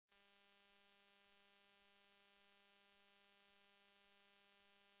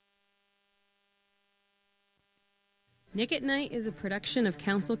Nick at Night is a production of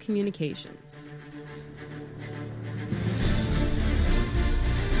Council Communications.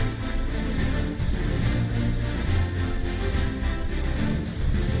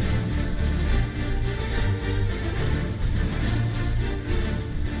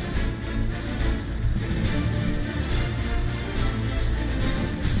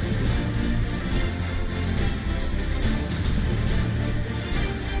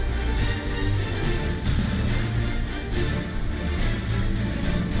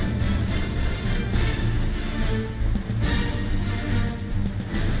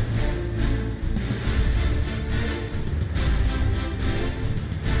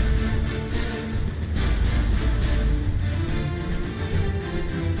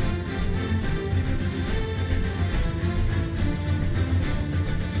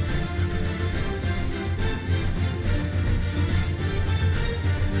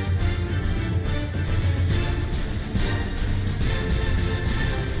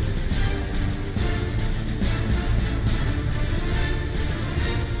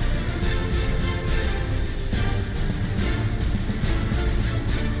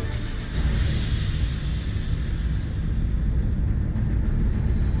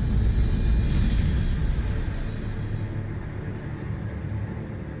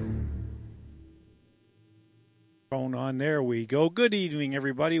 On there we go. Good evening,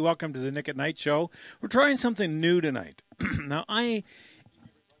 everybody. Welcome to the Nick at Night show. We're trying something new tonight. Now, I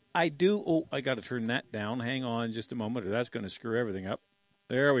do. Oh, I got to turn that down. Hang on just a moment, or that's going to screw everything up.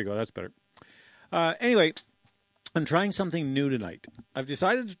 There we go. That's better. Anyway, I'm trying something new tonight. I've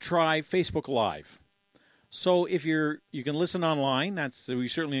decided to try Facebook Live. So if you can listen online. We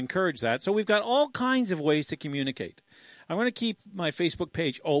certainly encourage that. So we've got all kinds of ways to communicate. I'm going to keep my Facebook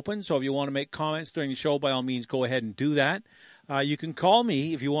page open, so if you want to make comments during the show, by all means, go ahead and do that. You can call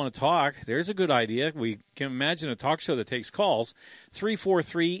me if you want to talk. There's a good idea. We can imagine a talk show that takes calls.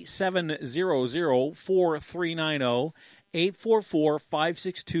 343-700-4390.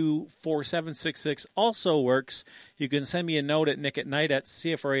 844-562-4766 also works. You can send me a note at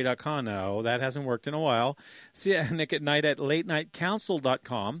nickatnight@cfra.com. No, that hasn't worked in a while.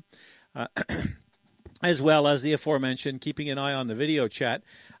 nickatnight@latenightcouncil.com. As well as the aforementioned, keeping an eye on the video chat.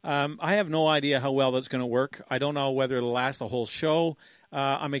 I have no idea how well that's going to work. I don't know whether it'll last the whole show.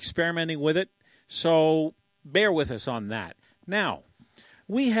 I'm experimenting with it, so bear with us on that. Now,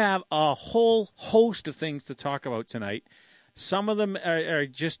 we have a whole host of things to talk about tonight. Some of them are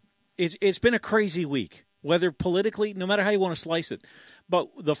just, it's been a crazy week, whether politically, no matter how you want to slice it. But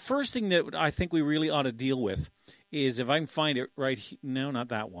the first thing that I think we really ought to deal with is, if I can find it right here. No, not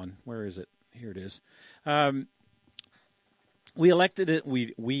that one. Where is it? Here it is. We elected it.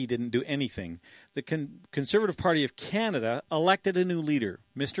 We didn't do anything. The Conservative Party of Canada elected a new leader,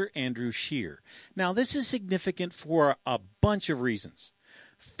 Mr. Andrew Scheer. Now, this is significant for a bunch of reasons.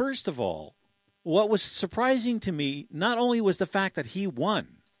 First of all, what was surprising to me not only was the fact that he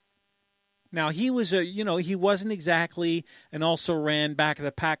won. Now, he was he wasn't exactly an also ran back of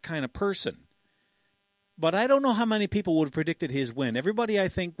the pack kind of person. But I don't know how many people would have predicted his win. Everybody, I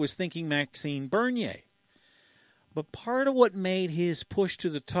think, was thinking Maxime Bernier. But part of what made his push to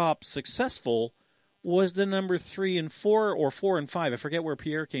the top successful was the number 3 and 4, or 4 and 5. I forget where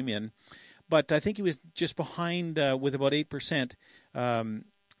Pierre came in. But I think he was just behind with about 8%.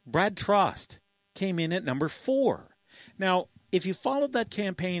 Brad Trost came in at number 4. Now, if you followed that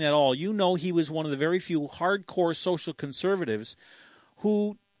campaign at all, you know he was one of the very few hardcore social conservatives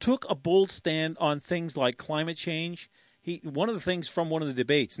who took a bold stand on things like climate change. One of the things from one of the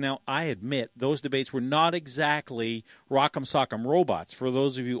debates, now I admit those debates were not exactly rock'em sock'em robots, for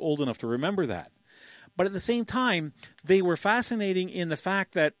those of you old enough to remember that. But at the same time, they were fascinating in the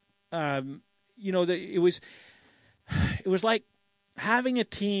fact that, it was like having a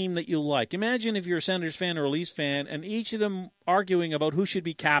team that you like. Imagine if you're a Senators fan or a Leafs fan, and each of them arguing about who should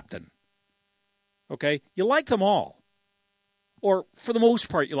be captain. Okay? You like them all. Or for the most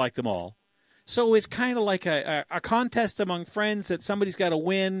part, you like them all. So it's kind of like a contest among friends that somebody's got to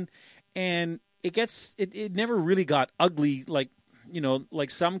win, and it never really got ugly like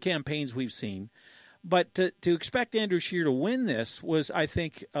some campaigns we've seen. But to expect Andrew Scheer to win this was, I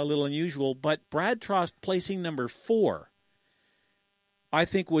think, a little unusual. But Brad Trost placing number 4, I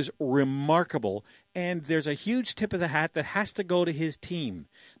think, was remarkable. And there's a huge tip of the hat that has to go to his team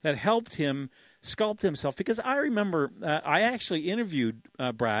that helped him sculpt himself. Because I remember I actually interviewed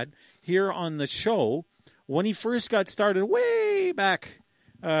Brad here on the show when he first got started way back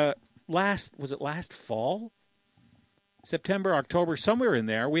last fall? September, October, somewhere in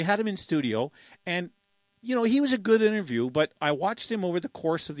there. We had him in studio, and he was a good interview, but I watched him over the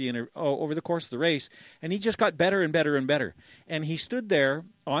course of the race, and he just got better and better and better. And he stood there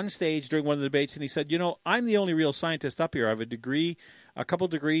on stage during one of the debates, and he said, I'm the only real scientist up here. I have a couple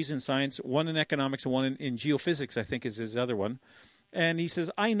degrees in science, one in economics and one in geophysics, I think is his other one. And he says,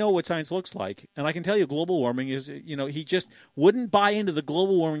 I know what science looks like, and I can tell you global warming is, he just wouldn't buy into the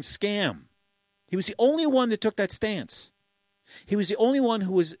global warming scam. He was the only one that took that stance. He was the only one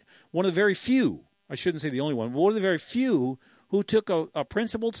who was one of the very few, I shouldn't say the only one, but one of the very few who took a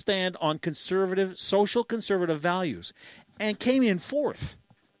principled stand on social conservative values and came in fourth.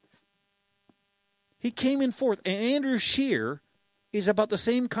 He came in fourth. And Andrew Scheer is about the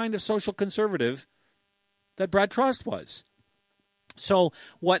same kind of social conservative that Brad Trost was. So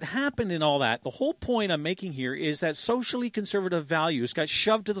what happened in all that, the whole point I'm making here is that socially conservative values got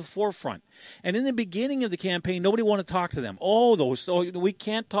shoved to the forefront. And in the beginning of the campaign, nobody wanted to talk to them. We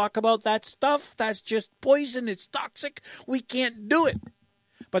can't talk about that stuff. That's just poison. It's toxic. We can't do it.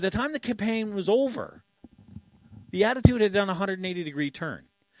 By the time the campaign was over, the attitude had done a 180-degree turn.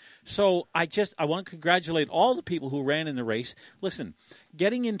 So I want to congratulate all the people who ran in the race. Listen,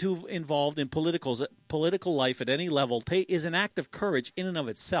 getting involved in political life at any level is an act of courage in and of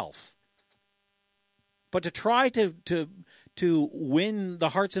itself. But to try to win the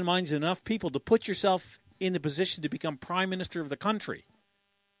hearts and minds of enough people to put yourself in the position to become prime minister of the country,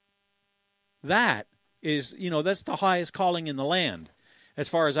 that is, that's the highest calling in the land, as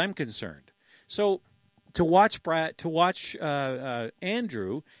far as I'm concerned. So to watch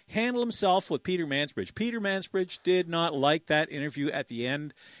Andrew handle himself with Peter Mansbridge. Peter Mansbridge did not like that interview at the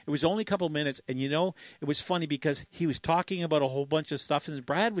end. It was only a couple of minutes, and it was funny because he was talking about a whole bunch of stuff, and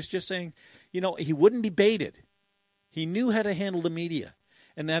Brad was just saying, he wouldn't be baited. He knew how to handle the media.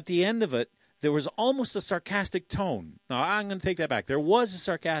 And at the end of it, there was almost a sarcastic tone. Now, I'm going to take that back. There was a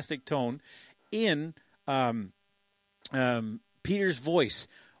sarcastic tone in Peter's voice.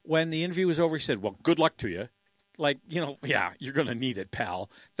 When the interview was over, he said, well, good luck to you. Like, yeah, you're going to need it,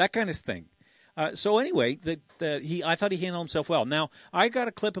 pal. That kind of thing. So anyway, I thought he handled himself well. Now, I got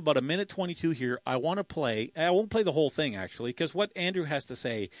a clip about 1:22 here I want to play. I won't play the whole thing, actually, because what Andrew has to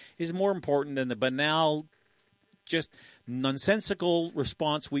say is more important than the banal, just nonsensical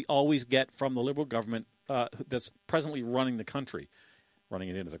response we always get from the Liberal government that's presently running the country. Running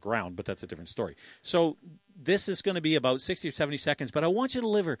it into the ground, but that's a different story. So this is going to be about 60 or 70 seconds, but I want you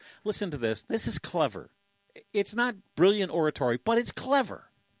to listen to this. This is clever. It's not brilliant oratory, but it's clever.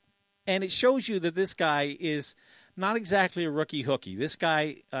 And it shows you that this guy is not exactly a rookie hooky. This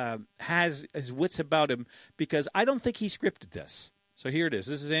guy has his wits about him because I don't think he scripted this. So here it is.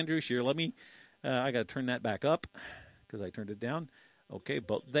 This is Andrew Scheer. Let me, I got to turn that back up because I turned it down. Okay,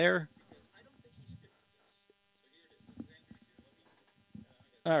 but there.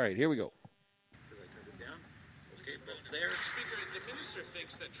 All right, here we go. Speaker, the minister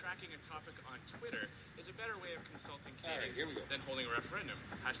thinks that tracking a topic on Twitter is a better way of consulting Canadians than holding a referendum.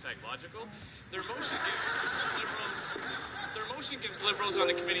 #logical. Their motion gives Liberals on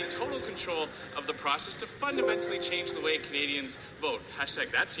the committee total control of the process to fundamentally change the way Canadians vote.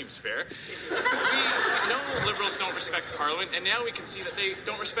 #that seems fair. We know Liberals don't respect Parliament, and now we can see that they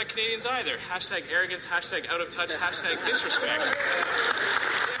don't respect Canadians either. #arrogance, #out of touch, #disrespect.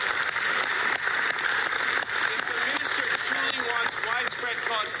 Widespread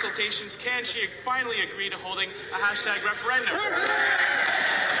consultations, can she finally agree to holding a #referendum?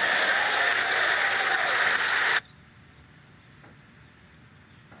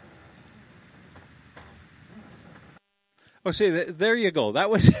 Oh, see, there you go. That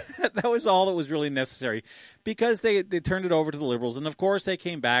was that was all that was really necessary, because they turned it over to the Liberals, and of course they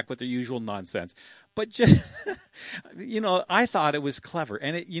came back with their usual nonsense. But just I thought it was clever,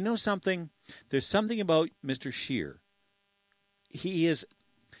 and something. There's something about Mr. Scheer. He is.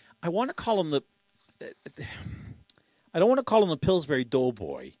 I want to call him I don't want to call him the Pillsbury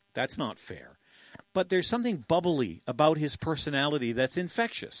Doughboy. That's not fair. But there's something bubbly about his personality that's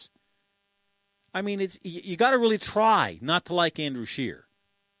infectious. I mean, you got to really try not to like Andrew Scheer.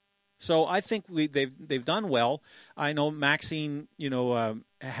 So I think they've done well. I know Maxine,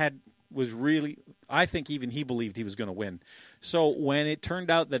 was really. I think even he believed he was going to win. So when it turned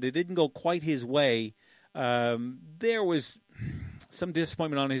out that it didn't go quite his way, there was some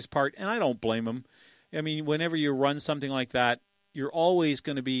disappointment on his part, and I don't blame him. I mean, whenever you run something like that, you're always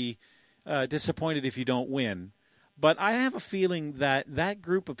going to be disappointed if you don't win. But I have a feeling that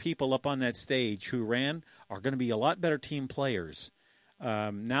group of people up on that stage who ran are going to be a lot better team players.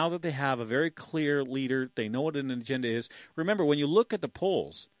 Now that they have a very clear leader, they know what an agenda is. Remember, when you look at the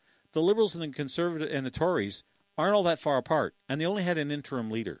polls, the Liberals and the Conservative and the Tories aren't all that far apart, and they only had an interim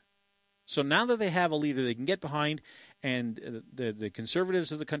leader. So now that they have a leader they can get behind, and the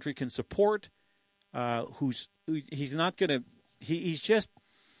conservatives of the country can support, he's not going to. He's just.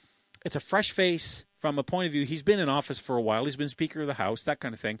 It's a fresh face from a point of view. He's been in office for a while. He's been Speaker of the House, that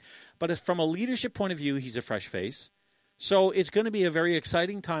kind of thing. But from a leadership point of view, he's a fresh face. So it's going to be a very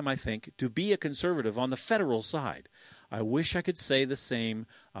exciting time, I think, to be a conservative on the federal side. I wish I could say the same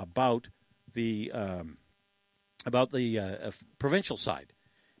about the provincial side,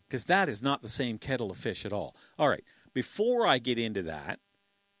 because that is not the same kettle of fish at all. All right, before I get into that,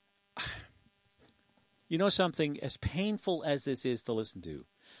 you know something, as painful as this is to listen to,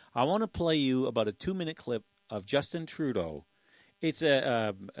 I want to play you about a 2-minute clip of Justin Trudeau. It's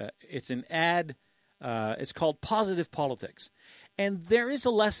an ad. It's called Positive Politics. And there is a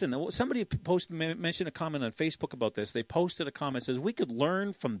lesson. Somebody mentioned a comment on Facebook about this. They posted a comment that says, we could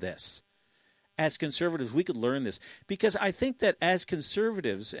learn from this. As conservatives, we could learn this. Because I think that as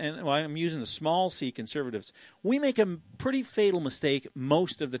conservatives, and I'm using the small c conservatives, we make a pretty fatal mistake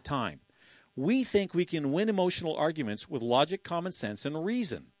most of the time. We think we can win emotional arguments with logic, common sense, and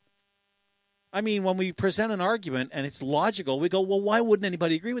reason. I mean, when we present an argument and it's logical, we go, well, why wouldn't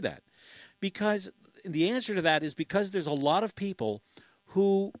anybody agree with that? Because the answer to that is because there's a lot of people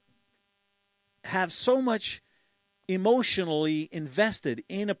who have so much emotionally invested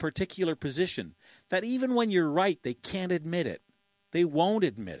in a particular position that even when you're right, they can't admit it. They won't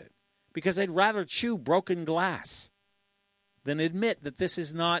admit it because they'd rather chew broken glass than admit that this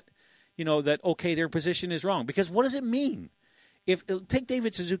is not, that, okay, their position is wrong. Because what does it mean? Take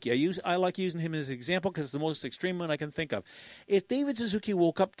David Suzuki. I like using him as an example because it's the most extreme one I can think of. If David Suzuki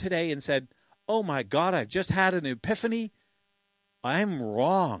woke up today and said, oh my God, I've just had an epiphany, I'm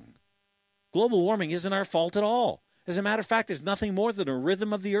wrong. Global warming isn't our fault at all. As a matter of fact, it's nothing more than a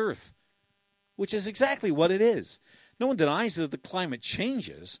rhythm of the earth, which is exactly what it is. No one denies that the climate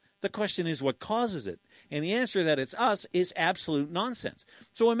changes. The question is what causes it. And the answer that it's us is absolute nonsense.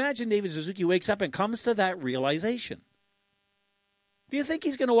 So imagine David Suzuki wakes up and comes to that realization. Do you think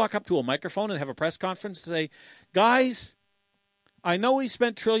he's going to walk up to a microphone and have a press conference and say, guys, I know we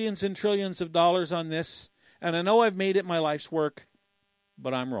spent trillions and trillions of dollars on this, and I know I've made it my life's work,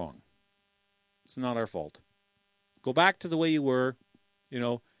 but I'm wrong. It's not our fault. Go back to the way you were.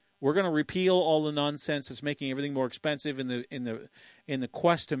 We're going to repeal all the nonsense that's making everything more expensive in the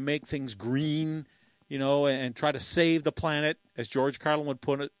quest to make things green, and try to save the planet. As George Carlin would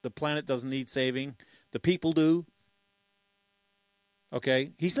put it, the planet doesn't need saving. The people do.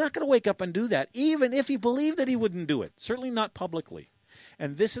 Okay? He's not going to wake up and do that, even if he believed that he wouldn't do it. Certainly not publicly.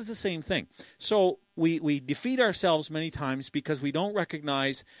 And this is the same thing. So we defeat ourselves many times because we don't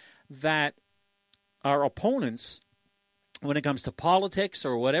recognize that our opponents, when it comes to politics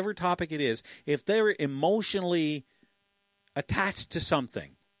or whatever topic it is, if they're emotionally attached to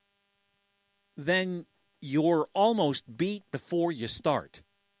something, then you're almost beat before you start.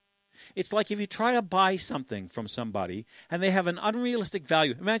 It's like if you try to buy something from somebody and they have an unrealistic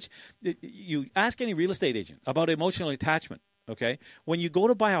value. Imagine you ask any real estate agent about emotional attachment, okay? When you go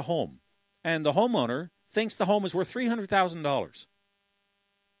to buy a home and the homeowner thinks the home is worth $300,000.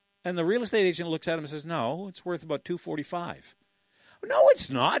 And the real estate agent looks at him and says, no, it's worth about $245,000. No, it's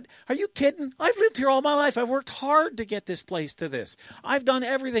not. Are you kidding? I've lived here all my life. I've worked hard to get this place to this. I've done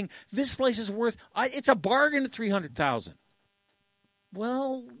everything. This place is worth, it's a bargain at $300,000.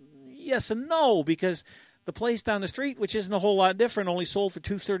 Well, yes and no, because the place down the street, which isn't a whole lot different, only sold for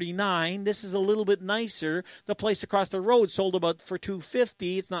 $239,000. This is a little bit nicer. The place across the road sold about for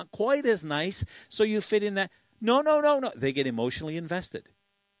 $250,000. It's not quite as nice, so you fit in that. No. They get emotionally invested,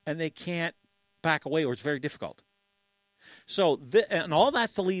 and they can't back away, or it's very difficult. So, and all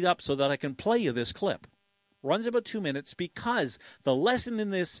that's to lead up so that I can play you this clip. Runs about 2 minutes because the lesson in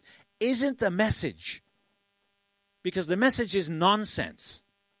this isn't the message, because the message is nonsense.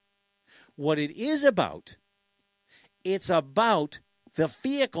 What it is about, it's about the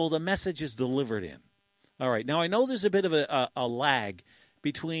vehicle the message is delivered in. All right, now I know there's a bit of a lag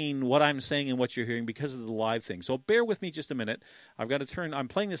between what I'm saying and what you're hearing because of the live thing. So bear with me just a minute. I'm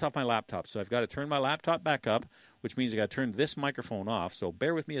playing this off my laptop, so I've got to turn my laptop back up, which means I've got to turn this microphone off. So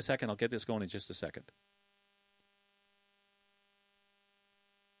bear with me a second. I'll get this going in just a second.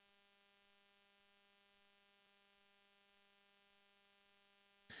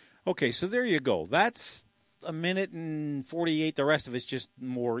 Okay, so there you go. That's a minute and 48. The rest of it's just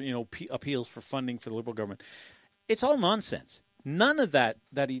more, appeals for funding for the Liberal government. It's all nonsense. None of that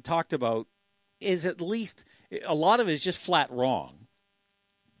he talked about is, at least, a lot of it is just flat wrong.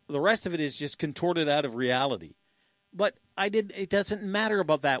 The rest of it is just contorted out of reality. But it doesn't matter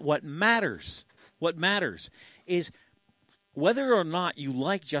about that. What matters is whether or not you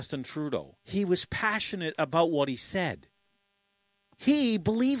like Justin Trudeau, he was passionate about what he said. He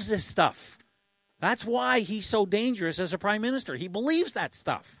believes this stuff. That's why he's so dangerous as a prime minister. He believes that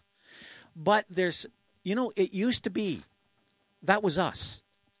stuff. But there's, it used to be, that was us.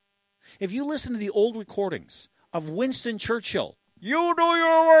 If you listen to the old recordings of Winston Churchill, you do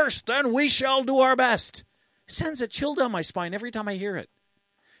your worst, and we shall do our best. It sends a chill down my spine every time I hear it.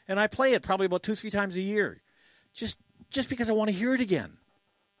 And I play it probably about 2-3 times a year. Just because I want to hear it again.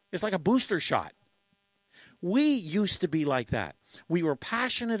 It's like a booster shot. We used to be like that. We were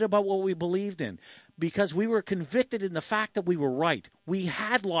passionate about what we believed in because we were convicted in the fact that we were right. We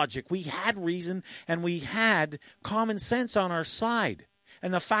had logic, we had reason, and we had common sense on our side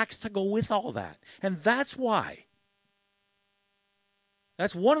and the facts to go with all that. And that's why.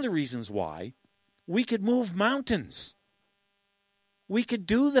 That's one of the reasons why we could move mountains. We could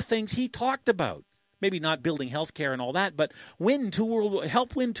do the things he talked about. Maybe not building healthcare and all that, but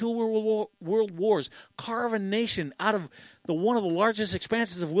help win two world wars, carve a nation out of one of the largest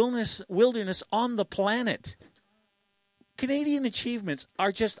expanses of wilderness on the planet. Canadian achievements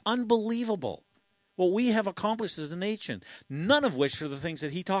are just unbelievable. What we have accomplished as a nation, none of which are the things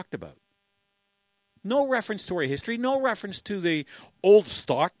that he talked about. No reference to our history, no reference to the old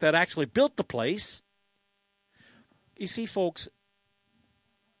stock that actually built the place. You see, folks,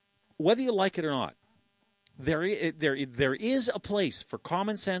 whether you like it or not, there is a place for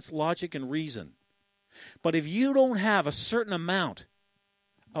common sense, logic, and reason. But if you don't have a certain amount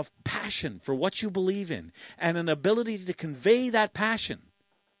of passion for what you believe in and an ability to convey that passion,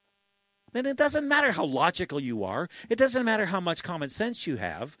 then it doesn't matter how logical you are. It doesn't matter how much common sense you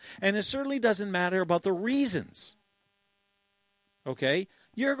have. And it certainly doesn't matter about the reasons. Okay?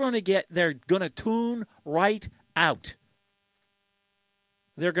 They're going to tune right out.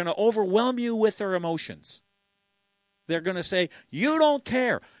 They're going to overwhelm you with their emotions. They're going to say, you don't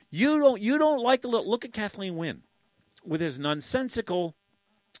care. You don't like the look at Kathleen Wynne with his nonsensical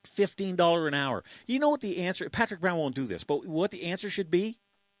 $15 an hour. You know what the answer, Patrick Brown won't do this, but what the answer should be?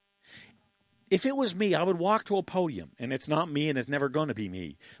 If it was me, I would walk to a podium, and it's not me and it's never going to be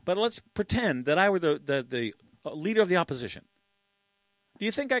me. But let's pretend that I were the leader of the opposition. Do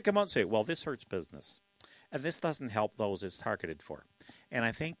you think I'd come out and say, well, this hurts business, and this doesn't help those it's targeted for? And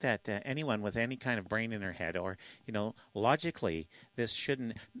I think that anyone with any kind of brain in their head or, logically, this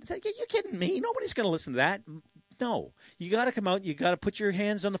shouldn't. Are you kidding me? Nobody's going to listen to that. No. You got to come out, you got to put your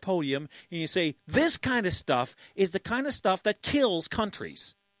hands on the podium, and you say, this kind of stuff is the kind of stuff that kills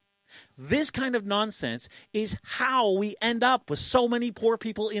countries. This kind of nonsense is how we end up with so many poor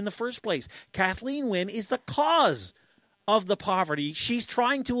people in the first place. Kathleen Wynne is the cause of the poverty she's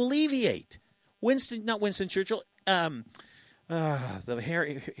trying to alleviate. Not Winston Churchill, the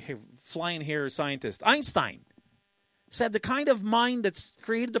flying hair scientist, Einstein, said the kind of mind that's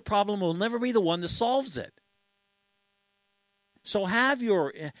created the problem will never be the one that solves it. So have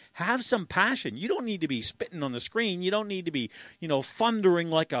some passion. You don't need to be spitting on the screen. You don't need to be,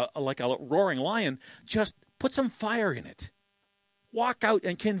 thundering like a roaring lion. Just put some fire in it. Walk out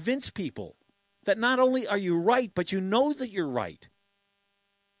and convince people that not only are you right, but you know that you're right.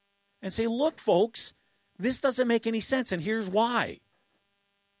 And say, look, folks, this doesn't make any sense, and here's why.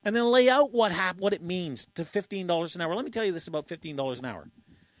 And then lay out what it means to $15 an hour. Let me tell you this about $15 an hour.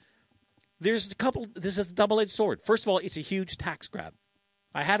 This is a double-edged sword. First of all, it's a huge tax grab.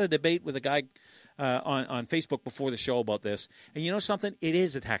 I had a debate with a guy on Facebook before the show about this, and you know something? It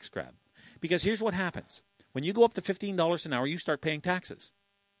is a tax grab. Because here's what happens. When you go up to $15 an hour, you start paying taxes.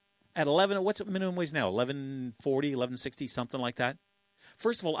 At what's the minimum wage now? $11.40, $11.60, something like that?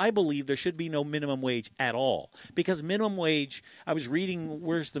 First of all, I believe there should be no minimum wage at all. Because minimum wage, I was reading,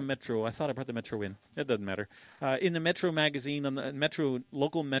 where's the Metro? I thought I brought the Metro in. That doesn't matter. In the Metro magazine, on the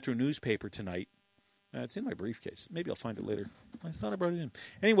local Metro newspaper tonight. It's in my briefcase. Maybe I'll find it later. I thought I brought it in.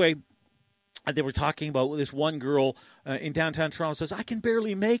 Anyway, they were talking about this one girl in downtown Toronto says, I can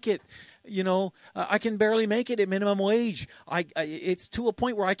barely make it. I can barely make it at minimum wage. It's to a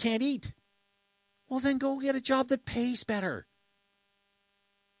point where I can't eat. Well, then go get a job that pays better.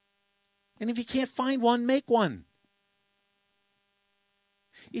 And if you can't find one, make one.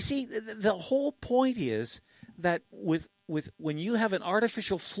 You see, the whole point is that when you have an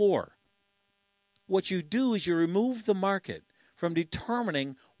artificial floor, what you do is you remove the market from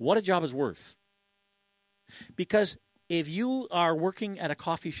determining what a job is worth. Because if you are working at a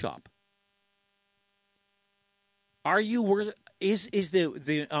coffee shop, is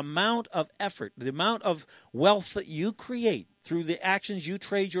the amount of effort, the amount of wealth that you create through the actions you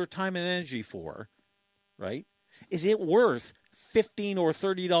trade your time and energy for, right? Is it worth $15 or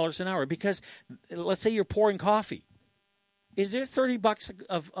 $30 an hour? Because let's say you're pouring coffee. Is there $30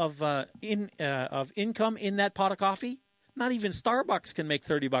 of income in that pot of coffee? Not even Starbucks can make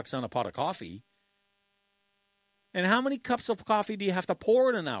 $30 on a pot of coffee. And how many cups of coffee do you have to pour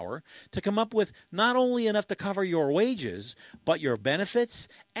in an hour to come up with not only enough to cover your wages, but your benefits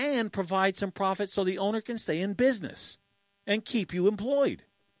and provide some profit so the owner can stay in business and keep you employed?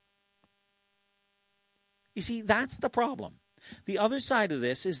 You see, that's the problem. The other side of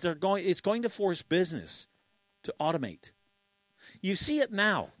this is it's going to force business to automate. You see it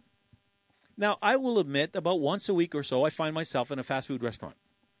now. Now, I will admit about once a week or so, I find myself in a fast food restaurant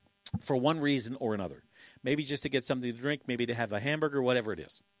for one reason or another. Maybe just to get something to drink, maybe to have a hamburger, whatever it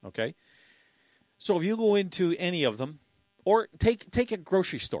is, okay? So if you go into any of them, or take a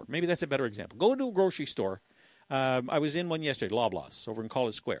grocery store. Maybe that's a better example. Go to a grocery store. I was in one yesterday, Loblaws, over in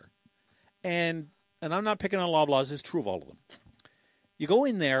College Square. And I'm not picking on Loblaws. It's true of all of them. You go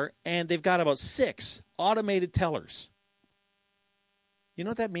in there, and they've got about 6 automated tellers. You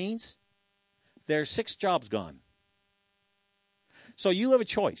know what that means? There's 6 jobs gone. So you have a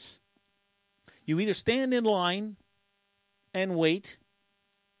choice. You either stand in line and wait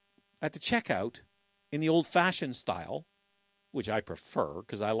at the checkout in the old-fashioned style, which I prefer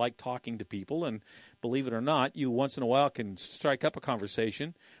because I like talking to people, and believe it or not, you once in a while can strike up a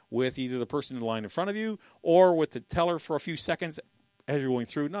conversation with either the person in line in front of you or with the teller for a few seconds as you're going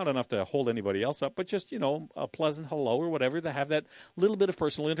through, not enough to hold anybody else up, but just, a pleasant hello or whatever to have that little bit of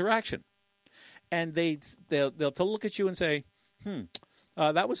personal interaction. And they'll look at you and say,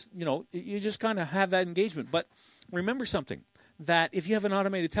 that was, you just kind of have that engagement. But remember something, that if you have an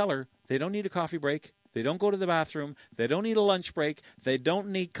automated teller, they don't need a coffee break. They don't go to the bathroom. They don't need a lunch break. They don't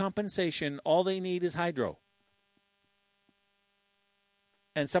need compensation. All they need is hydro.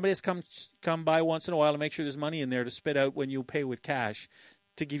 And somebody has come by once in a while to make sure there's money in there to spit out when you pay with cash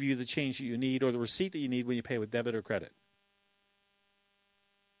to give you the change that you need or the receipt that you need when you pay with debit or credit.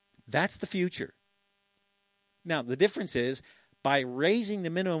 That's the future. Now, the difference is, by raising the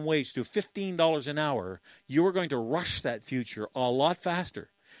minimum wage to $15 an hour, you're going to rush that future a lot faster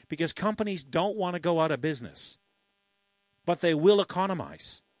because companies don't want to go out of business, but they will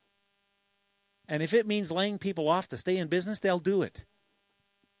economize. And if it means laying people off to stay in business, they'll do it.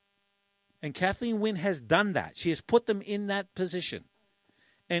 And Kathleen Wynne has done that. She has put them in that position.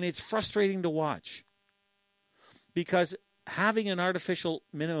 And it's frustrating to watch because having an artificial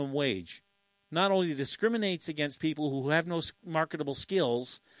minimum wage not only discriminates against people who have no marketable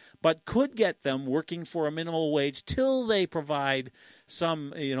skills, but could get them working for a minimal wage till they provide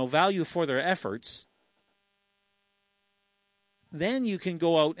some, value for their efforts. Then you can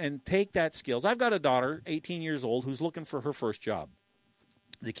go out and take that skills. I've got a daughter, 18 years old, who's looking for her first job.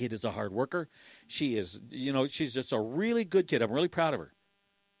 The kid is a hard worker. She is, she's just a really good kid. I'm really proud of her.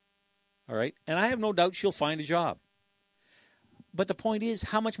 All right? And I have no doubt she'll find a job. But the point is,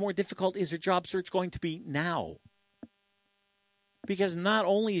 how much more difficult is her job search going to be now? Because not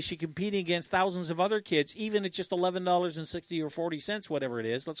only is she competing against thousands of other kids, even at just $11.60 or 40 cents, whatever it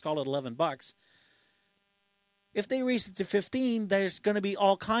is, let's call it $11. If they raise it to 15, there's going to be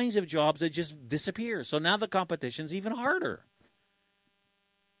all kinds of jobs that just disappear. So now the competition's even harder.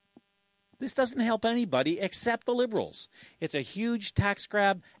 This doesn't help anybody except the Liberals. It's a huge tax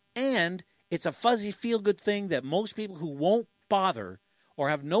grab, and it's a fuzzy feel-good thing that most people who won't bother or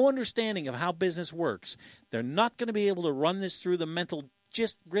have no understanding of how business works, they're not going to be able to run this through the mental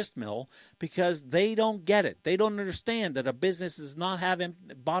grist mill because they don't get it. They don't understand that a business does not have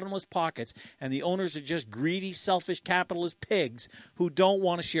bottomless pockets and the owners are just greedy, selfish, capitalist pigs who don't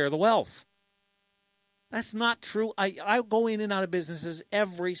want to share the wealth. That's not true. I go in and out of businesses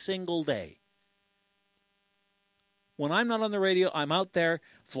every single day. When I'm not on the radio, I'm out there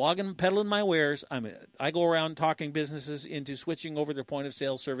peddling my wares. I go around talking businesses into switching over their point of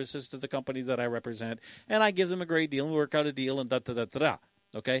sale services to the company that I represent, and I give them a great deal and work out a deal and da-da-da-da-da.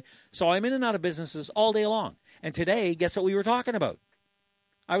 Okay? So I'm in and out of businesses all day long. And today, guess what we were talking about?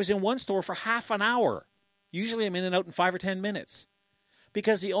 I was in one store for half an hour. Usually I'm in and out in 5 or 10 minutes.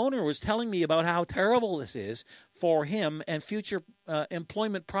 Because the owner was telling me about how terrible this is for him and future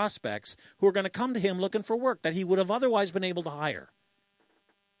employment prospects who are going to come to him looking for work that he would have otherwise been able to hire.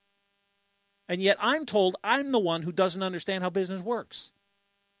 And yet I'm told I'm the one who doesn't understand how business works.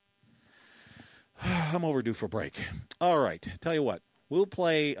 I'm overdue for a break. All right, tell you what, we'll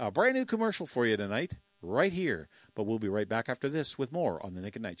play a brand new commercial for you tonight, right here. But we'll be right back after this with more on The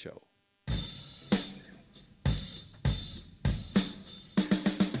Nick at Night Show.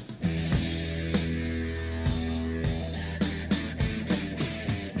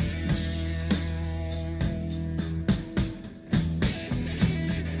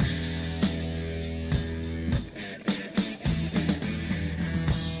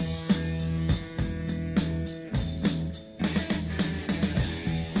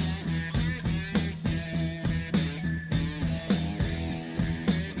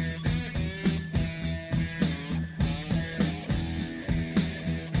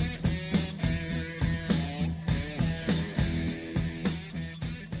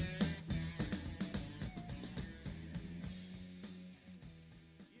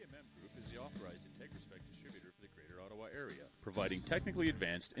 providing technically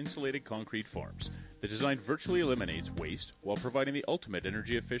advanced insulated concrete forms. The design virtually eliminates waste while providing the ultimate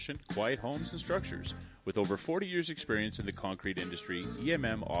energy-efficient, quiet homes and structures. With over 40 years' experience in the concrete industry,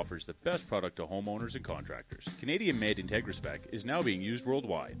 EMM offers the best product to homeowners and contractors. Canadian-made IntegraSpec is now being used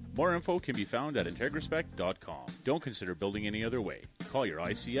worldwide. More info can be found at integraspec.com. Don't consider building any other way. Call your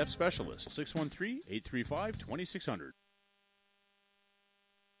ICF specialist, 613-835-2600.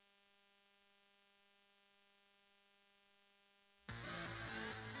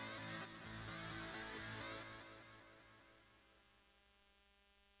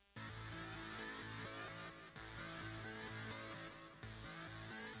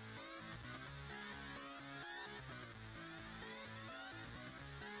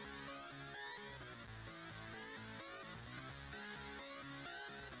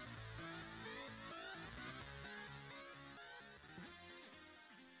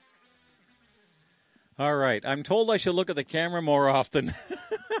 All right. I'm told I should look at the camera more often.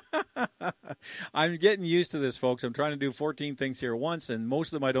 I'm getting used to this, folks. I'm trying to do 14 things here at once, and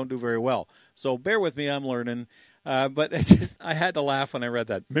most of them I don't do very well. So bear with me. I'm learning. But I had to laugh when I read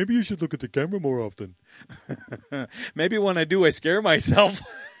that. Maybe you should look at the camera more often. Maybe when I do, I scare myself.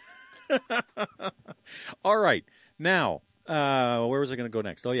 All right. Now, where was I going to go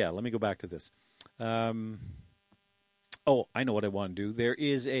next? Oh, yeah. Let me go back to this. Oh, I know what I want to do. There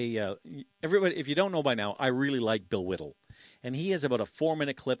is everybody, if you don't know by now, I really like Bill Whittle. And he has about a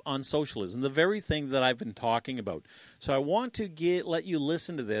 4-minute clip on socialism, the very thing that I've been talking about. So I want to let you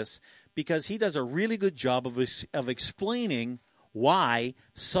listen to this because he does a really good job of explaining why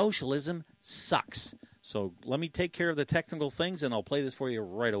socialism sucks. So let me take care of the technical things, and I'll play this for you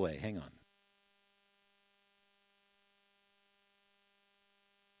right away. Hang on.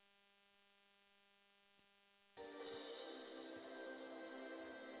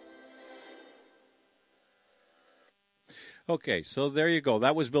 Okay, so there you go.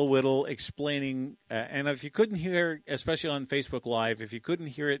 That was Bill Whittle explaining. And if you couldn't hear, especially on Facebook Live, if you couldn't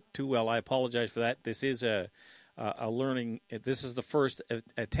hear it too well, I apologize for that. This is a learning. This is the first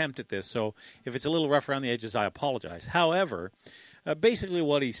attempt at this. So if it's a little rough around the edges, I apologize. However, basically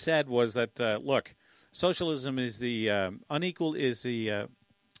what he said was that, look, socialism is the equal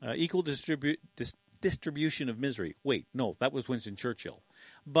distribution of misery. Wait, no, that was Winston Churchill.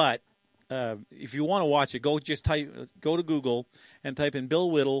 But if you want to watch it, go to Google and type in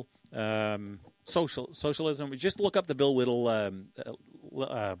Bill Whittle socialism. Just look up the Bill Whittle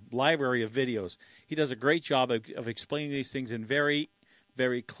library of videos. He does a great job of explaining these things in very,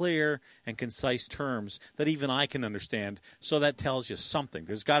 very clear and concise terms that even I can understand. So that tells you something.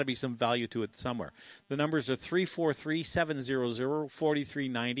 There's got to be some value to it somewhere. The numbers are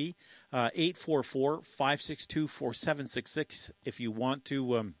 343-700-4390, 844-562-4766 if you want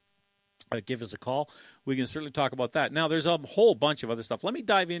to give us a call. We can certainly talk about that. Now, there's a whole bunch of other stuff. Let me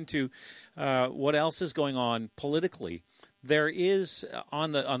dive into what else is going on politically. There is,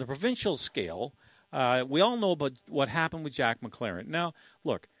 on the provincial scale, we all know about what happened with Jack McLaren. Now,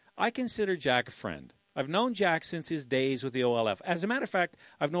 look, I consider Jack a friend. I've known Jack since his days with the OLF. As a matter of fact,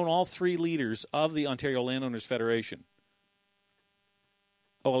 I've known all three leaders of the Ontario Landowners Federation.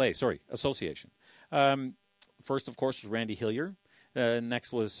 Association. First, of course, was Randy Hillier.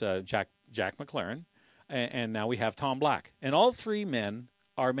 Next was Jack McLaren, and now we have Tom Black. And all three men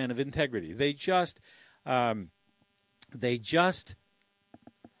are men of integrity.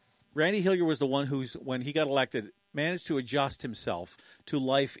 Randy Hillier was the one who's, when he got elected, managed to adjust himself to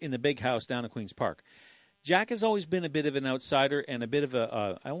life in the big house down at Queen's Park. Jack has always been a bit of an outsider and a bit of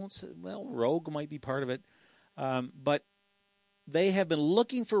rogue might be part of it, but they have been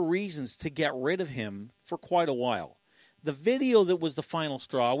looking for reasons to get rid of him for quite a while. The video that was the final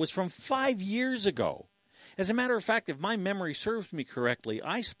straw was from 5 years ago. As a matter of fact, if my memory serves me correctly,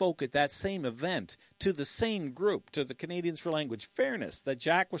 I spoke at that same event to the same group, to the Canadians for Language Fairness that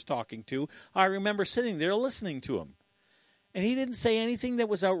Jack was talking to. I remember sitting there listening to him. And he didn't say anything that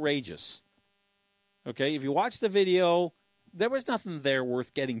was outrageous. Okay, if you watch the video, there was nothing there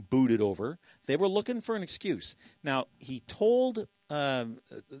worth getting booted over. They were looking for an excuse. Now, he told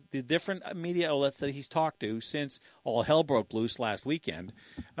the different media outlets that he's talked to since all hell broke loose last weekend,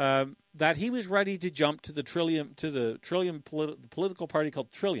 that he was ready to jump to the political party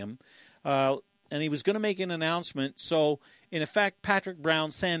called Trillium, and he was going to make an announcement. So, in effect, Patrick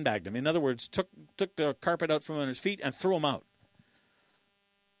Brown sandbagged him. In other words, took the carpet out from under his feet and threw him out.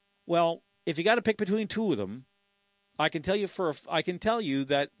 Well, if you got to pick between two of them, I can tell you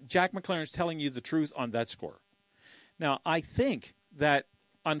that Jack McLaren's telling you the truth on that score. Now, I think that,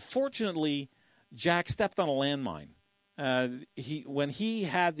 unfortunately, Jack stepped on a landmine. When he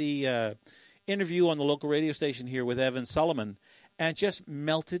had the interview on the local radio station here with Evan Sullivan and just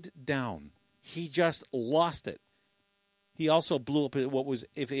melted down. He just lost it. He also blew up what was,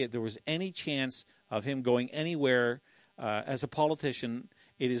 if there was any chance of him going anywhere as a politician,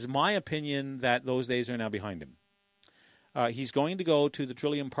 it is my opinion that those days are now behind him. He's going to go to the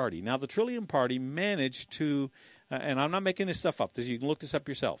Trillium Party. Now, the Trillium Party managed to, and I'm not making this stuff up, you can look this up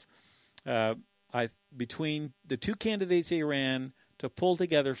yourself, between the two candidates they ran to pull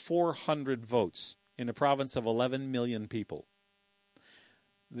together 400 votes in a province of 11 million people.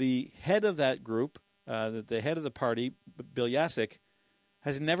 The head of that group, the head of the party, Bill Yasik,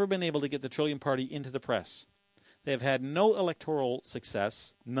 has never been able to get the Trillium Party into the press. They have had no electoral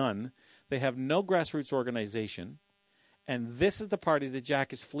success, none. They have no grassroots organization. And this is the party that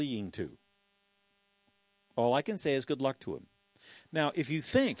Jack is fleeing to. All I can say is good luck to him. Now, if you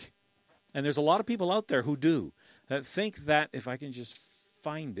think, and there's a lot of people out there who do, that think that, if I can just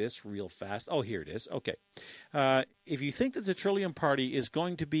find this real fast. Oh, here it is. Okay. If you think that the Trillium Party is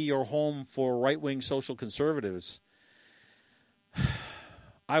going to be your home for right-wing social conservatives,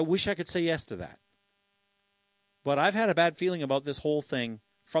 I wish I could say yes to that. But I've had a bad feeling about this whole thing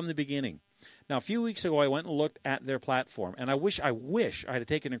from the beginning. Now, a few weeks ago, I went and looked at their platform, and I wish I had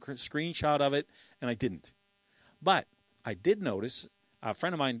taken a screenshot of it, and I didn't. But I did notice I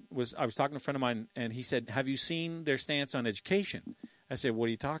was talking to a friend of mine, and he said, "Have you seen their stance on education?" I said, "What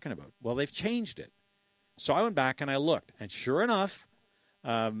are you talking about?" "Well, they've changed it." So I went back and I looked, and sure enough,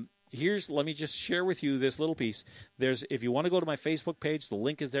 let me just share with you this little piece. If you want to go to my Facebook page, the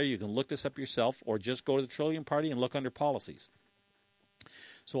link is there. You can look this up yourself, or just go to the Trillium Party and look under policies.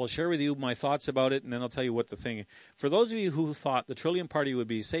 So I'll share with you my thoughts about it, and then I'll tell you what the thing. For those of you who thought the Trillium Party would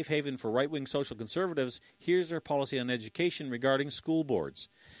be a safe haven for right-wing social conservatives, here's their policy on education regarding school boards.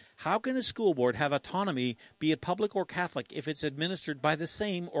 How can a school board have autonomy, be it public or Catholic, if it's administered by the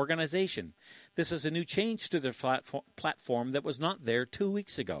same organization? This is a new change to their platform that was not there 2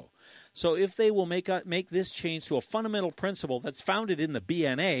 weeks ago. So if they will make this change to a fundamental principle that's founded in the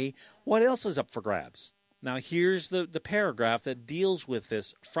BNA, what else is up for grabs? Now, here's the paragraph that deals with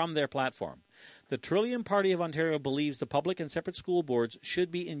this from their platform. The Trillium Party of Ontario believes the public and separate school boards should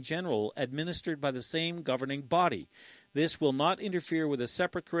be, in general, administered by the same governing body. This will not interfere with a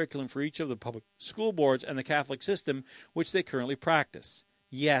separate curriculum for each of the public school boards and the Catholic system, which they currently practice.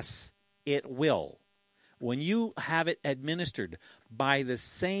 Yes, it will. When you have it administered by the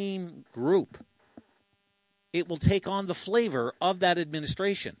same group, it will take on the flavor of that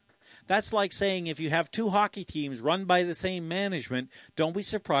administration. That's like saying if you have two hockey teams run by the same management, don't be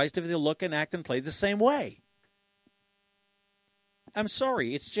surprised if they look and act and play the same way. I'm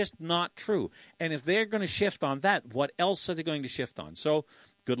sorry, it's just not true. And if they're going to shift on that, what else are they going to shift on? So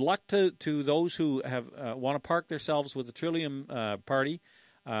good luck to those who have want to park themselves with the Trillium Party.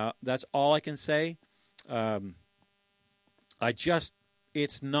 That's all I can say. It's a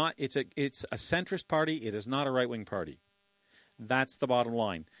centrist party. It is not a right-wing party. That's the bottom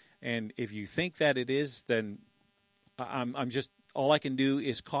line. And if you think that it is, then all I can do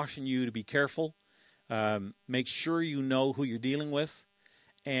is caution you to be careful. Make sure you know who you're dealing with.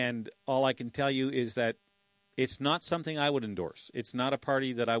 And all I can tell you is that it's not something I would endorse. It's not a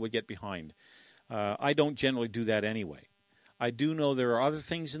party that I would get behind. I don't generally do that anyway. I do know there are other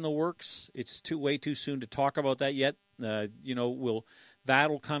things in the works. It's way too soon to talk about that yet. That'll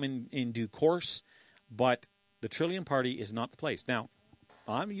come in due course. But the Trillium Party is not the place. Now,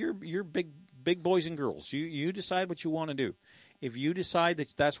 you're big boys and girls. You decide what you want to do. If you decide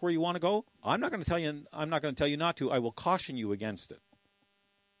that that's where you want to go, I'm not going to tell you not to. I will caution you against it.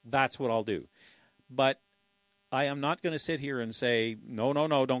 That's what I'll do. But I am not going to sit here and say no,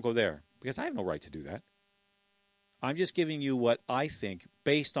 don't go there, because I have no right to do that. I'm just giving you what I think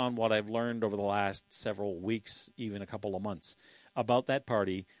based on what I've learned over the last several weeks, even a couple of months, about that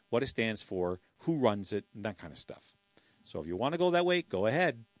party, what it stands for, who runs it, and that kind of stuff. So if you want to go that way, go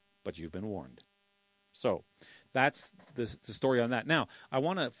ahead, but you've been warned. So that's the story on that. Now, I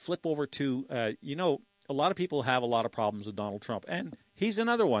want to flip over to, a lot of people have a lot of problems with Donald Trump, and he's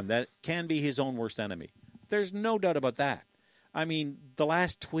another one that can be his own worst enemy. There's no doubt about that. I mean, the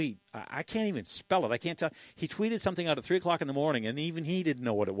last tweet, I can't even spell it. I can't tell. He tweeted something out at 3 o'clock in the morning, and even he didn't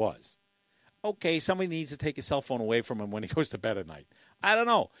know what it was. Okay, somebody needs to take his cell phone away from him when he goes to bed at night. I don't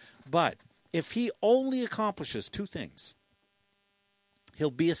know. But if he only accomplishes two things,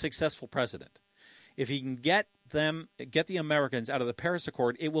 he'll be a successful president. If he can get the Americans out of the Paris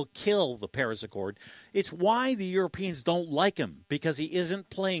Accord, it will kill the Paris Accord. It's why the Europeans don't like him, because he isn't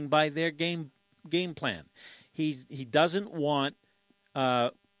playing by their game plan. He doesn't want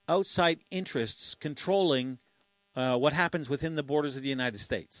outside interests controlling what happens within the borders of the United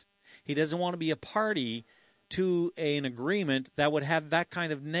States. He doesn't want to be a party to an agreement that would have that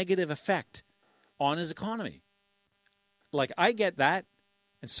kind of negative effect on his economy. Like, I get that,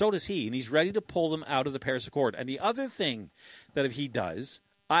 and so does he, and he's ready to pull them out of the Paris Accord. And the other thing that if he does,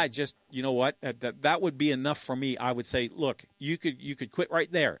 I just, you know what, that would be enough for me. I would say, look, you could quit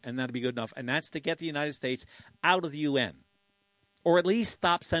right there, and that'd be good enough. And that's to get the United States out of the UN, or at least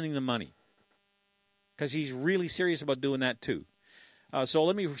stop sending them money, because he's really serious about doing that too. So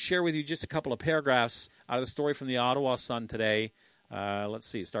let me share with you just a couple of paragraphs out of the story from the Ottawa Sun today. Let's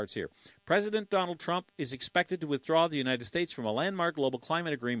see, it starts here. President Donald Trump is expected to withdraw the United States from a landmark global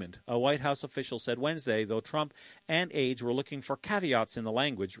climate agreement, a White House official said Wednesday, though Trump and aides were looking for caveats in the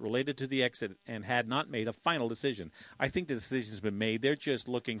language related to the exit and had not made a final decision. I think the decision's been made. They're just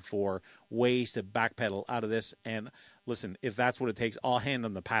looking for ways to backpedal out of this. And listen, if that's what it takes, I'll hand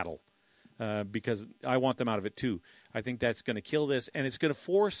them the paddle. Because I want them out of it too. I think that's going to kill this, and it's going to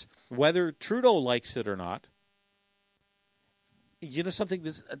force, whether Trudeau likes it or not. You know something?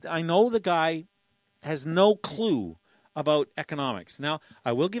 I know the guy has no clue about economics. Now,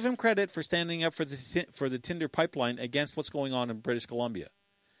 I will give him credit for standing up for the Tinder pipeline against what's going on in British Columbia.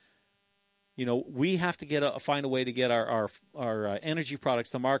 You know, we have to find a way to get our energy products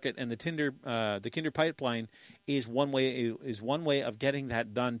to market, and the Tinder pipeline is one way of getting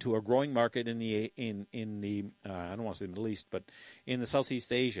that done to a growing market in the I don't want to say the Middle East, but in the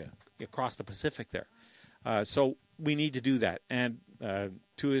Southeast Asia, across the Pacific there. So we need to do that. And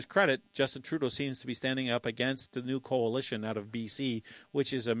to his credit, Justin Trudeau seems to be standing up against the new coalition out of BC,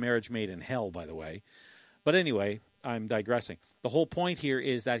 which is a marriage made in hell, by the way. But anyway, I'm digressing. The whole point here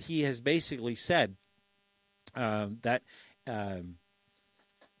is that he has basically said that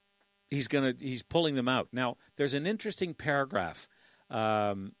he's pulling them out. Now, there's an interesting paragraph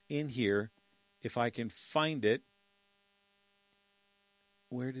in here, if I can find it.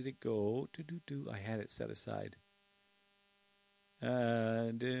 Where did it go? I had it set aside.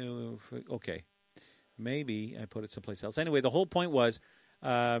 Okay. Maybe I put it someplace else. Anyway, the whole point was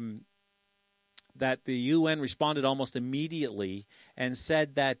that the UN responded almost immediately and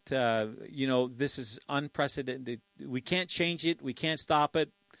said that, this is unprecedented. We can't change it. We can't stop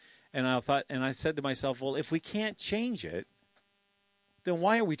it. And I said to myself, well, if we can't change it, then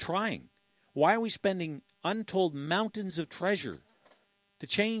why are we trying? Why are we spending untold mountains of treasure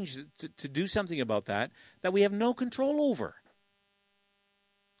to do something about that we have no control over?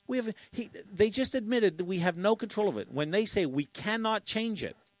 They just admitted that we have no control of it. When they say we cannot change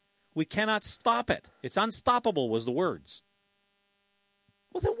it, we cannot stop it. It's unstoppable was the words.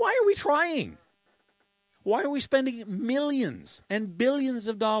 Well, then why are we trying? Why are we spending millions and billions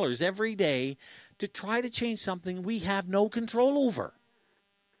of dollars every day to try to change something we have no control over?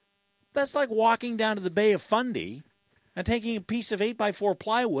 That's like walking down to the Bay of Fundy and taking a piece of 8x4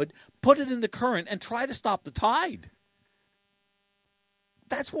 plywood, put it in the current, and try to stop the tide.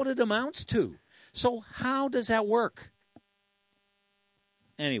 That's what it amounts to. So how does that work?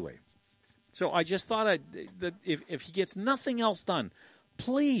 Anyway, so I just thought that if he gets nothing else done,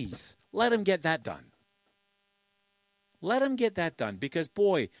 please let him get that done. Let him get that done because,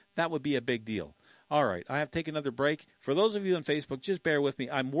 boy, that would be a big deal. All right, I have to take another break. For those of you on Facebook, just bear with me.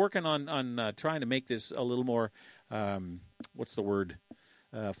 I'm working on trying to make this a little more,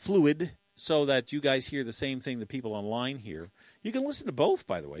 fluid, so that you guys hear the same thing the people online hear. You can listen to both,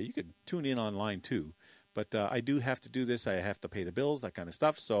 by the way. You could tune in online, too. But I do have to do this. I have to pay the bills, that kind of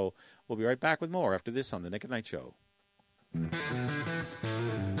stuff. So we'll be right back with more after this on the Nick at Night Show.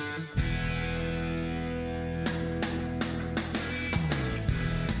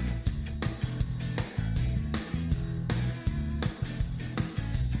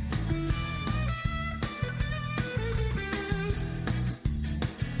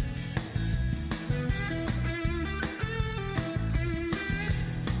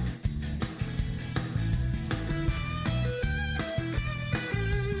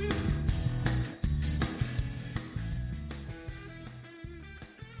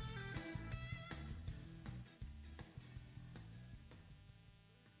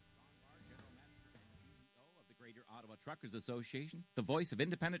 Truckers Association, the voice of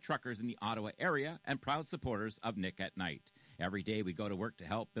independent truckers in the Ottawa area, and proud supporters of Nick at Night. Every day we go to work to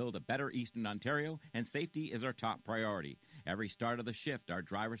help build a better Eastern Ontario, and safety is our top priority. Every start of the shift, our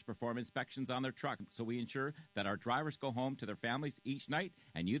drivers perform inspections on their truck, so we ensure that our drivers go home to their families each night,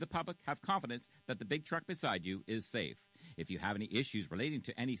 and you, the public, have confidence that the big truck beside you is safe. If you have any issues relating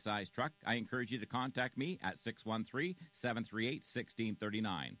to any size truck, I encourage you to contact me at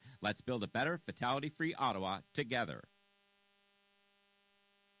 613-738-1639. Let's build a better, fatality-free Ottawa together.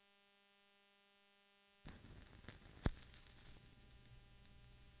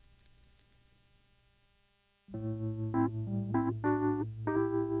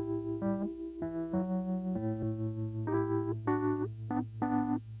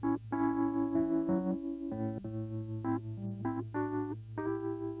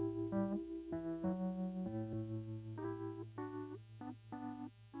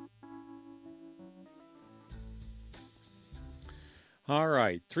 All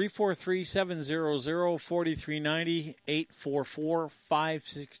right, 343-700-4390,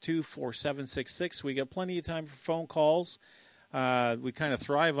 844-562-4766. We got plenty of time for phone calls. We kind of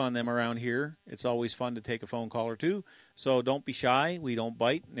thrive on them around here. It's always fun to take a phone call or two, so don't be shy. We don't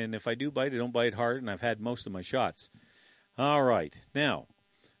bite, and if I do bite, I don't bite hard, and I've had most of my shots. All right, now,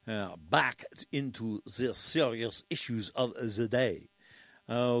 back into the serious issues of the day.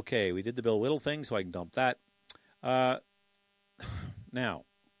 Okay, we did the Bill Whittle thing, so I can dump that. Now,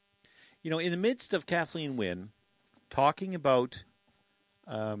 in the midst of Kathleen Wynne talking about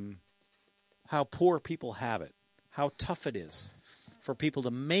how poor people have it, how tough it is for people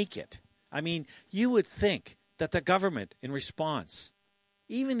to make it, I mean, you would think that the government, in response,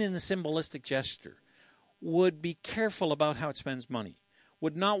 even in a symbolistic gesture, would be careful about how it spends money,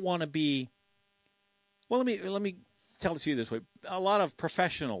 would not want to be, well, let me tell it to you this way. A lot of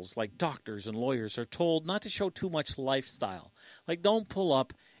professionals like doctors and lawyers are told not to show too much lifestyle. Like, don't pull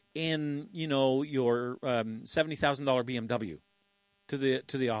up in, your $70,000 BMW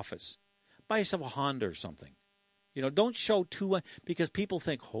to the office. Buy yourself a Honda or something. Don't show too much, because people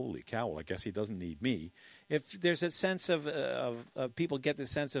think, holy cow, well, I guess he doesn't need me. If there's a sense of people get the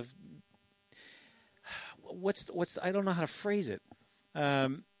sense of, I don't know how to phrase it.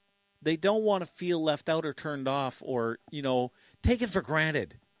 They don't want to feel left out or turned off or, taken for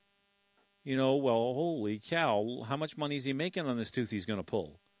granted. Well, holy cow, how much money is he making on this tooth he's going to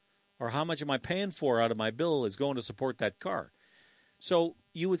pull? Or how much am I paying for out of my bill is going to support that car? So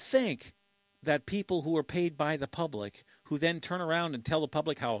you would think that people who are paid by the public, who then turn around and tell the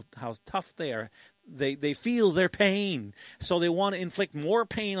public how tough they are, they feel their pain. So they want to inflict more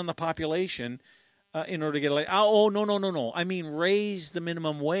pain on the population in order to get no. I mean, raise the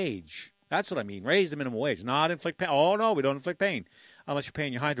minimum wage. That's what I mean. Raise the minimum wage, not inflict pain. Oh, no, we don't inflict pain unless you're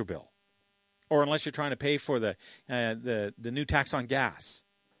paying your hydro bill or unless you're trying to pay for the new tax on gas.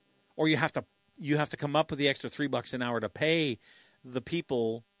 Or you have to come up with the extra $3 an hour to pay the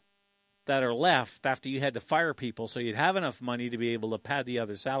people that are left after you had to fire people so you'd have enough money to be able to pad the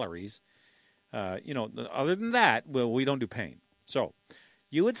other salaries. Other than that, well, we don't do pain. So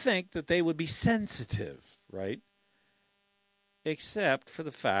you would think that they would be sensitive, right? Except for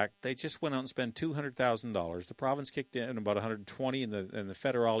the fact they just went out and spent $200,000. The province kicked in about $120,000, and the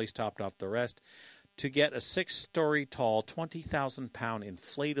federales topped off the rest to get a 6-story tall, 20,000-pound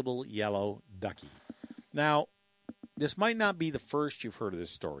inflatable yellow ducky. Now, this might not be the first you've heard of this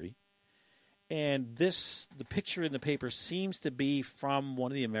story, and the picture in the paper seems to be from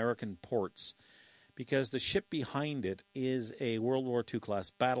one of the American ports, because the ship behind it is a World War II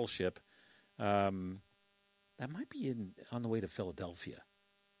class battleship that might be on the way to Philadelphia.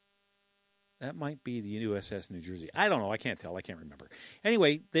 That might be the USS New Jersey. I don't know. I can't tell. I can't remember.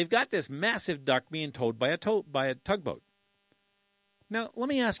 Anyway, they've got this massive duck being towed by a tugboat. Now, let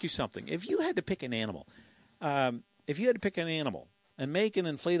me ask you something. If you had to pick an animal, and make an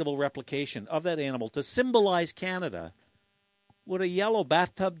inflatable replication of that animal to symbolize Canada, would a yellow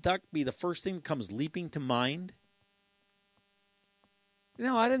bathtub duck be the first thing that comes leaping to mind?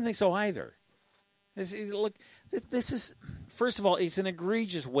 No, I didn't think so either. This is, first of all, it's an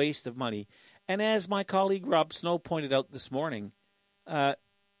egregious waste of money. And as my colleague Rob Snow pointed out this morning,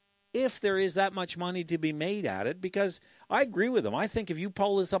 if there is that much money to be made at it, because I agree with him. I think if you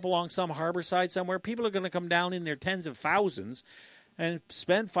pull this up along some harbor side somewhere, people are going to come down in their tens of thousands and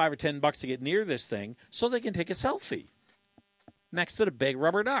spend $5 or $10 to get near this thing so they can take a selfie next to the big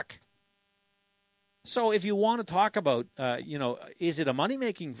rubber duck. So if you want to talk about, is it a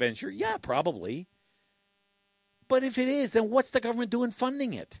money-making venture? Yeah, probably. But if it is, then what's the government doing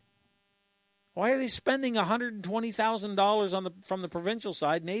funding it? Why are they spending $120,000 from the provincial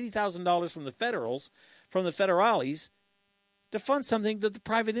side and $80,000 from the federales, to fund something that the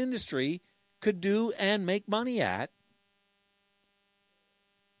private industry could do and make money at?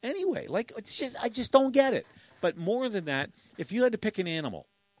 Anyway, I just don't get it. But more than that, if you had to pick an animal,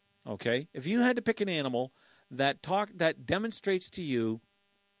 okay, if you had to pick an animal that demonstrates to you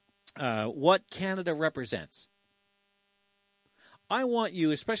what Canada represents, I want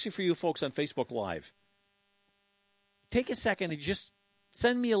you, especially for you folks on Facebook Live, take a second and just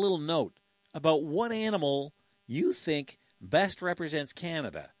send me a little note about what animal you think best represents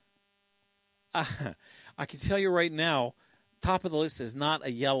Canada. I can tell you right now, top of the list is not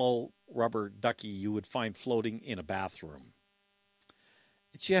a yellow rubber ducky you would find floating in a bathroom.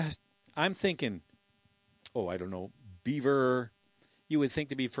 It's just, I'm thinking, I don't know, beaver, you would think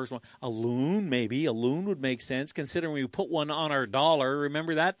to be first one. A loon, maybe. A loon would make sense, considering we put one on our dollar.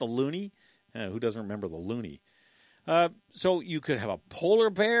 Remember that? The loonie? Who doesn't remember the loonie? So you could have a polar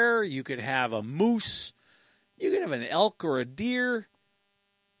bear. You could have a moose. You could have an elk or a deer.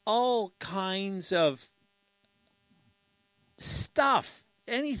 All kinds of stuff.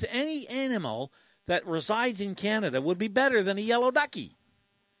 Any animal that resides in Canada would be better than a yellow ducky.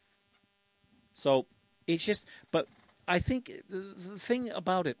 So it's just, but I think the thing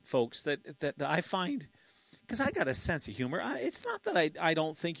about it, folks, that I find, because I got a sense of humor, it's not that I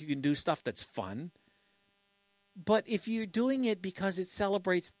don't think you can do stuff that's fun, but if you're doing it because it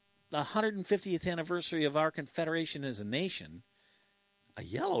celebrates the 150th anniversary of our Confederation as a nation, a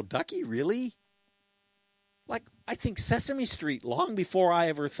yellow ducky, really? Like, I think Sesame Street long before I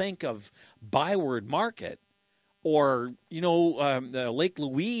ever think of Byward Market or, Lake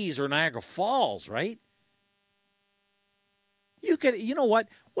Louise or Niagara Falls, right? You could, you know what?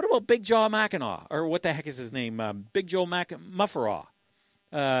 What about Big Jaw Mackinac? Or what the heck is his name? Big Joe Mufferaw.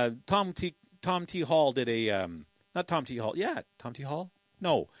 Tom T. Hall did a, not Tom T. Hall. Yeah, Tom T. Hall?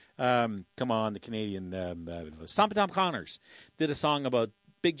 No. Come on, the Canadian, Stompin' Tom Connors did a song about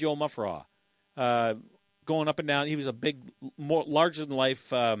Big Joe Mufferaw. Going up and down. He was a big, more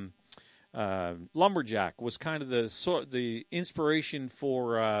larger-than-life lumberjack. Was kind of the inspiration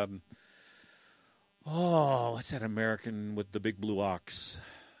for what's that American with the big blue ox?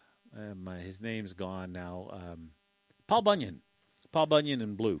 His name's gone now. Paul Bunyan. Paul Bunyan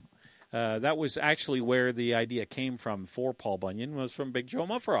in blue. That was actually where the idea came from for Paul Bunyan, was from Big Joe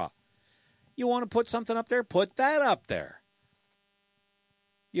Mufferaw. You want to put something up there? Put that up there.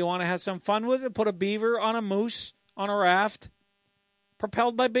 You want to have some fun with it? Put a beaver on a moose on a raft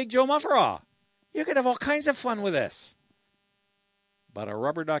propelled by Big Joe Mufferaw. You could have all kinds of fun with this. But a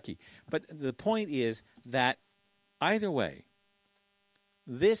rubber ducky. But the point is that either way,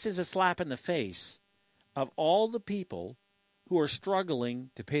 this is a slap in the face of all the people who are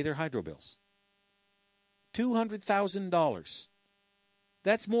struggling to pay their hydro bills. $200,000.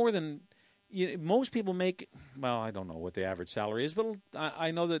 That's more than... most people make, well, I don't know what the average salary is, but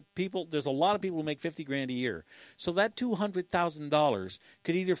I know that there's a lot of people who make $50,000 a year. So that $200,000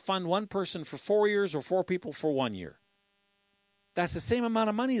 could either fund one person for 4 years or 4 people for 1 year. That's the same amount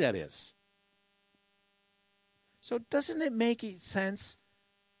of money that is. So doesn't it make sense?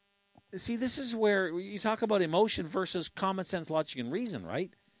 See, this is where you talk about emotion versus common sense, logic, and reason,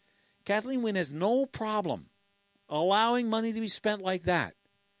 right? Kathleen Wynne has no problem allowing money to be spent like that.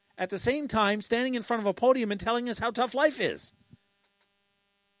 At the same time, standing in front of a podium and telling us how tough life is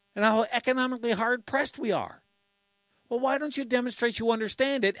and how economically hard-pressed we are. Well, why don't you demonstrate you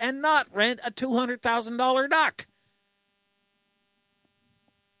understand it and not rent a $200,000 duck?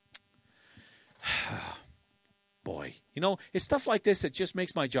 Boy, it's stuff like this that just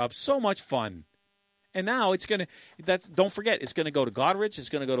makes my job so much fun. And now don't forget, it's going to go to Goderich, it's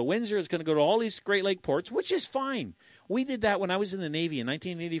going to go to Windsor, it's going to go to all these Great Lake ports, which is fine. We did that when I was in the Navy in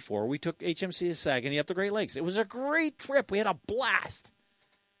 1984. We took HMCS Saguenay up the Great Lakes. It was a great trip. We had a blast.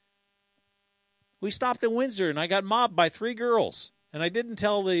 We stopped in Windsor, and I got mobbed by 3 girls. And I didn't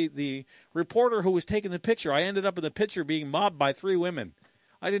tell the reporter who was taking the picture. I ended up in the picture being mobbed by 3 women.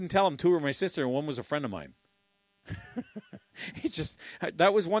 I didn't tell them 2 were my sister, and 1 was a friend of mine.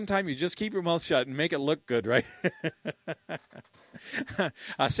 That was one time you just keep your mouth shut and make it look good, right?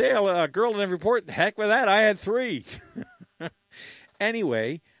 I say a girl in every report, heck with that, I had 3.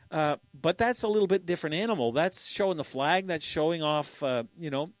 Anyway, but that's a little bit different animal. That's showing the flag. That's showing off,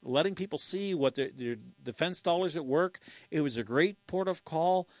 letting people see what their defense dollars at work. It was a great port of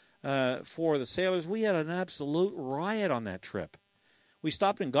call for the sailors. We had an absolute riot on that trip. We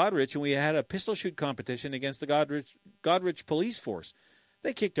stopped in Goderich, and we had a pistol shoot competition against the Goderich police force.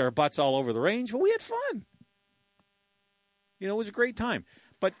 They kicked our butts all over the range, but we had fun. It was a great time.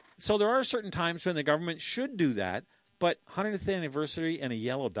 But so there are certain times when the government should do that, but 100th anniversary and a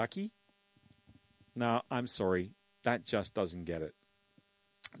yellow ducky? No, I'm sorry. That just doesn't get it.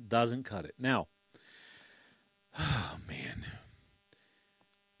 Doesn't cut it. Now, oh, man.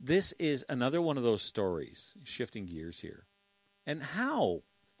 This is another one of those stories, shifting gears here. And how?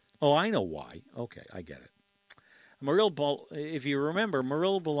 Oh, I know why. Okay, I get it. If you remember,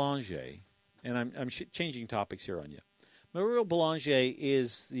 Muriel Boulanger, and I'm changing topics here on you. Muriel Boulanger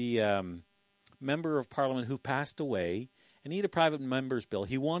is the member of Parliament who passed away, and he had a private member's bill.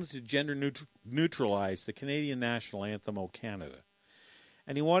 He wanted to gender neutralize the Canadian national anthem, O Canada.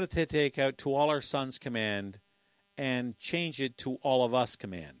 And he wanted to take out To All Our Sons Command and change it to All of Us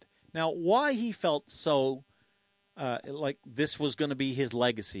Command. Now, why he felt so like this was going to be his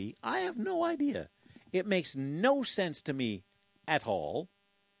legacy, I have no idea. It makes no sense to me at all.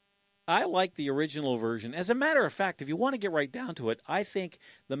 I like the original version. As a matter of fact, if you want to get right down to it, I think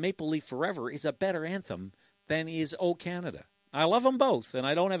the Maple Leaf Forever is a better anthem than is O Canada. I love them both, and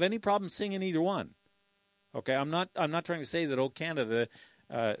I don't have any problem singing either one. Okay, I'm not trying to say that O Canada,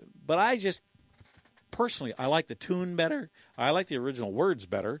 but I just personally I like the tune better. I like the original words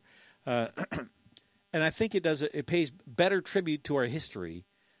better, and I think it pays better tribute to our history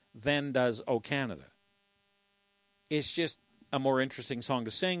than does O Canada. It's just a more interesting song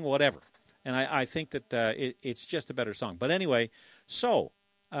to sing, whatever. And I think that it's just a better song. But anyway, so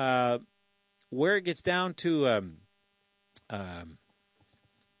where it gets down to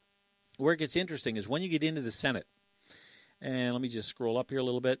where it gets interesting is when you get into the Senate. And let me just scroll up here a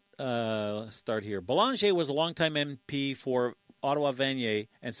little bit. Let's start here. Belanger was a longtime MP for Ottawa-Vanier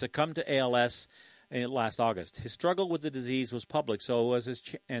and succumbed to ALS last August. His struggle with the disease was public, so was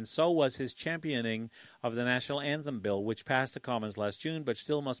his championing of the National Anthem bill, which passed the Commons last June, but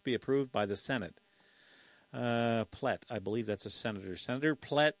still must be approved by the Senate. Plett, I believe that's a senator. Senator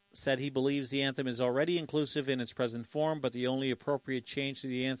Plett said he believes the anthem is already inclusive in its present form, but the only appropriate change to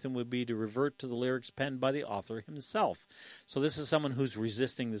the anthem would be to revert to the lyrics penned by the author himself. So this is someone who's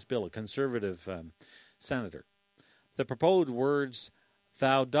resisting this bill, a conservative senator. The proposed words,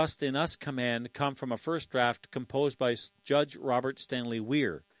 "Thou dost in us command," come from a first draft composed by Judge Robert Stanley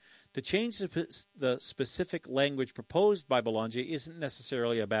Weir. To change the specific language proposed by Belanger isn't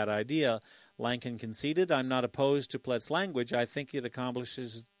necessarily a bad idea, Lankin conceded. I'm not opposed to Plett's language. I think it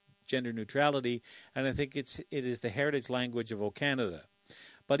accomplishes gender neutrality, and I think it is the heritage language of O Canada.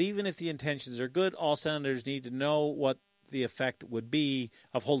 But even if the intentions are good, all senators need to know what the effect would be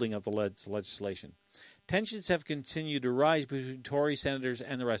of holding up the legislation. Tensions have continued to rise between Tory senators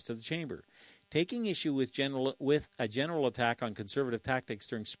and the rest of the chamber. Taking issue with a general attack on conservative tactics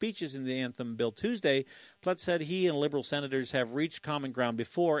during speeches in the Anthem bill Tuesday, Plett said he and Liberal senators have reached common ground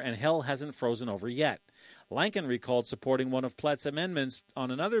before and hell hasn't frozen over yet. Lankin recalled supporting one of Plett's amendments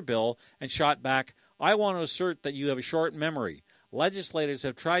on another bill and shot back, "I want to assert that you have a short memory. Legislators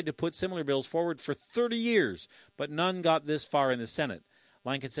have tried to put similar bills forward for 30 years, but none got this far in the Senate."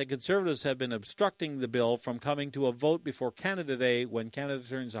 Lankin said Conservatives have been obstructing the bill from coming to a vote before Canada Day when Canada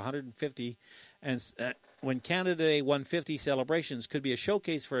turns 150, and when Canada Day 150 celebrations could be a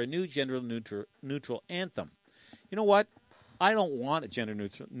showcase for a new gender-neutral anthem. You know what? I don't want a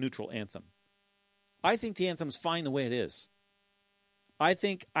gender-neutral anthem. I think the anthem's fine the way it is. I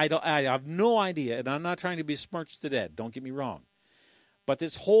have no idea, and I'm not trying to besmirch the dead, don't get me wrong. But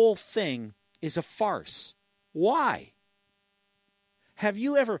this whole thing is a farce. Why? Have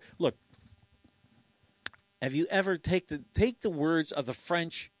you ever take the words of the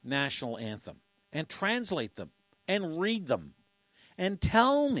French national anthem and translate them and read them and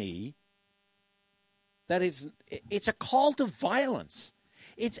tell me that it's a call to violence?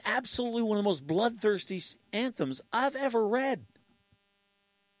 It's absolutely one of the most bloodthirsty anthems I've ever read.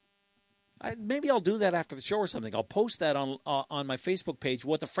 Maybe I'll do that after the show or something. I'll post that on my Facebook page,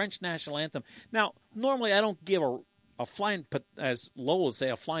 what the French national anthem. Now, normally I don't give a flying, as Lowell would say,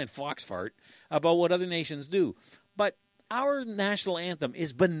 a flying fox fart about what other nations do. But our national anthem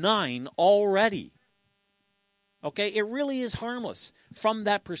is benign already. Okay? It really is harmless from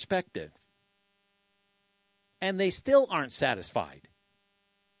that perspective. And they still aren't satisfied.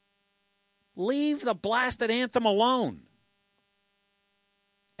 Leave the blasted anthem alone.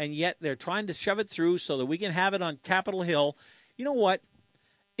 And yet they're trying to shove it through so that we can have it on Capitol Hill. You know what?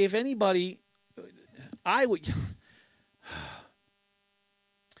 If anybody, I would...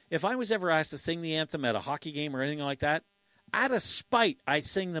 If I was ever asked to sing the anthem at a hockey game or anything like that, out of spite, I'd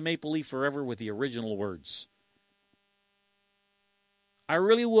sing the Maple Leaf Forever with the original words. I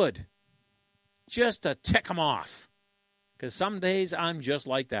really would. Just to tick them off. Because some days I'm just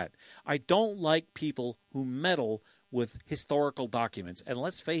like that. I don't like people who meddle with historical documents. And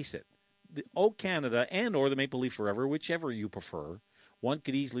let's face it, the O Canada and or the Maple Leaf Forever, whichever you prefer, one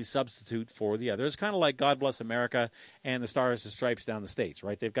could easily substitute for the other. It's kind of like God Bless America and the Stars and Stripes Down the States,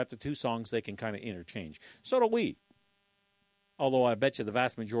 right? They've got the two songs they can kind of interchange. So do we. Although I bet you the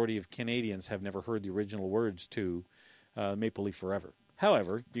vast majority of Canadians have never heard the original words to Maple Leaf Forever.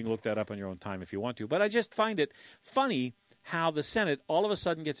 However, you can look that up on your own time if you want to. But I just find it funny how the Senate all of a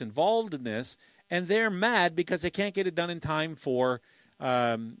sudden gets involved in this, and they're mad because they can't get it done in time for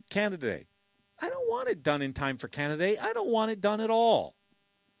Canada Day. I don't want it done in time for Canada Day. I don't want it done at all.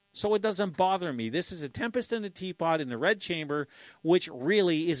 So it doesn't bother me. This is a tempest in a teapot in the Red Chamber, which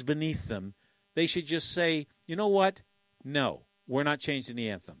really is beneath them. They should just say, you know what? No, we're not changing the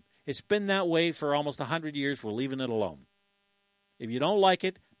anthem. It's been that way for almost 100 years. We're leaving it alone. If you don't like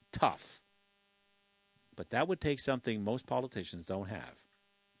it, tough. But that would take something most politicians don't have.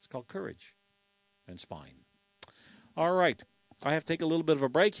 It's called courage and spine. All right. I have to take a little bit of a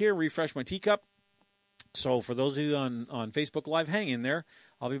break here, refresh my teacup. So for those of you on Facebook Live, hang in there.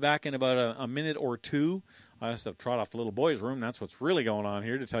 I'll be back in about a minute or two. I have to trot off the little boy's room. That's what's really going on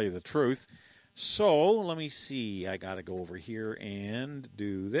here, to tell you the truth. So let me see. I got to go over here and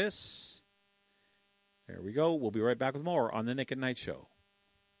do this. There we go. We'll be right back with more on the Nick at Night Show.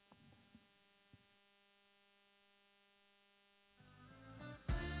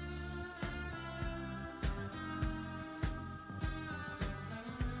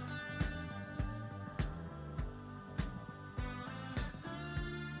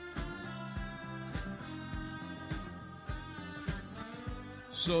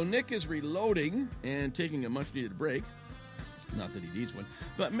 So Nick is reloading and taking a much-needed break. Not that he needs one,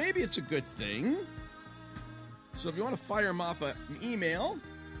 but maybe it's a good thing. So if you want to fire him off an email,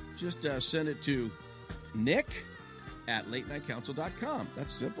 just send it to nick@latenightcouncil.com.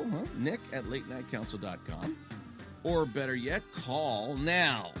 That's simple, huh? nick@latenightcouncil.com. Or better yet, call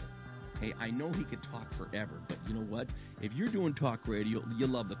now. Hey, I know he could talk forever, but you know what? If you're doing talk radio, you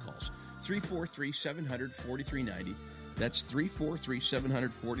love the calls. 343-700-4390. That's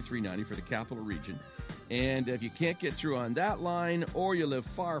 343-700-4390 for the Capital Region. And if you can't get through on that line, or you live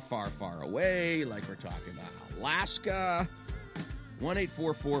far, far, far away, like we're talking about Alaska,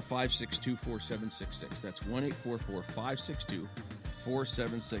 1-844-562-4766. That's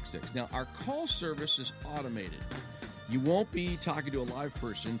 1-844-562-4766. Now, our call service is automated. You won't be talking to a live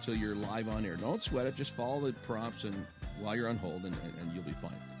person until you're live on air. Don't sweat it. Just follow the prompts and while you're on hold, and you'll be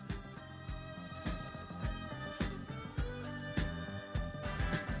fine.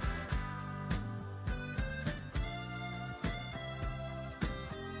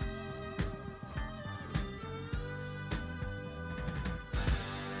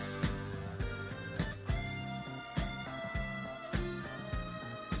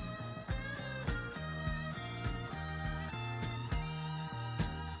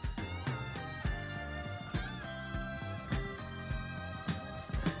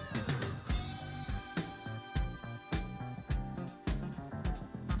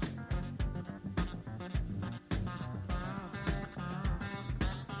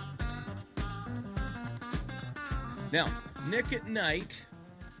 Now, Nick at Night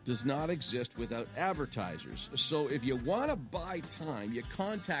does not exist without advertisers. So if you want to buy time, you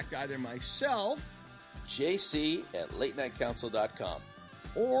contact either myself, JC@latenightcouncil.com.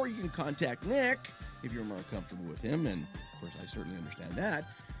 or you can contact Nick if you're more comfortable with him, and of course I certainly understand that.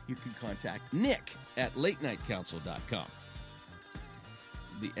 You can contact Nick@latenightcouncil.com.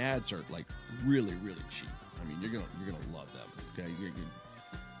 The ads are like really, really cheap. I mean, you're gonna love them. Okay,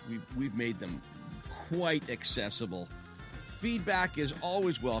 we've made them quite accessible. Feedback is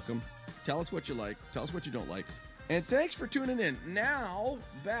always welcome. Tell us what you like. Tell us what you don't like. And thanks for tuning in. Now,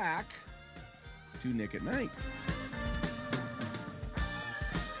 back to Nick at Night.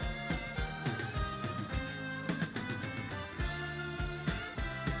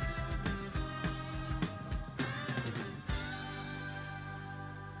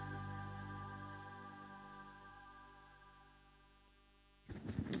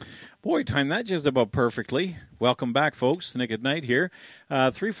 Boy, timed that just about perfectly. Welcome back, folks. Nick at Night here.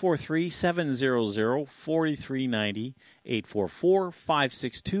 343-700-4390,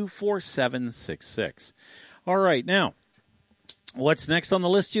 844-562-4766. All right, now, what's next on the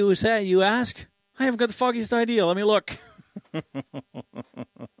list, you ask? I haven't got the foggiest idea. Let me look.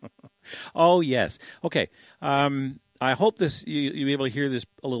 Oh, yes. Okay. I hope you'll be able to hear this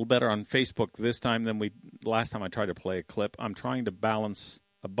a little better on Facebook this time than last time I tried to play a clip. I'm trying to balance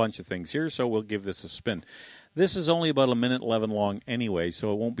a bunch of things here, so we'll give this a spin. This is only about 1:11 long anyway,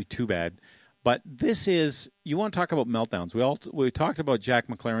 so it won't be too bad. But this is, you want to talk about meltdowns. We talked about Jack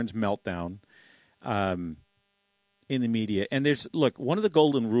McLaren's meltdown in the media. And look, one of the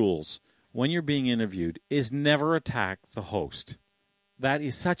golden rules when you're being interviewed is never attack the host. That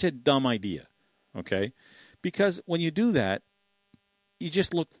is such a dumb idea, okay? Because when you do that, you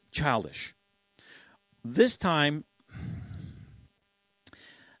just look childish. This time,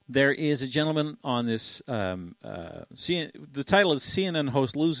 there is a gentleman on this. The title is CNN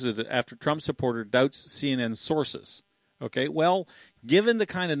host loses it after Trump supporter doubts CNN sources. Okay, well, given the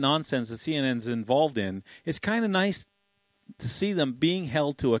kind of nonsense that CNN's involved in, it's kind of nice to see them being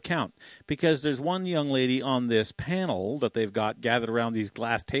held to account, because there's one young lady on this panel that they've got gathered around these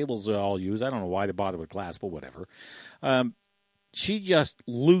glass tables they all use. I don't know why they bother with glass, but whatever. She just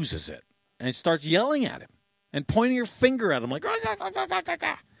loses it and starts yelling at him and pointing her finger at him like,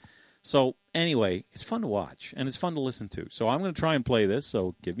 So anyway, it's fun to watch, and it's fun to listen to. So I'm going to try and play this,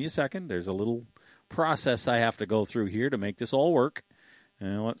 so give me a second. There's a little process I have to go through here to make this all work.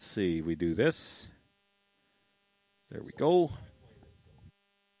 And let's see. We do this. There we go.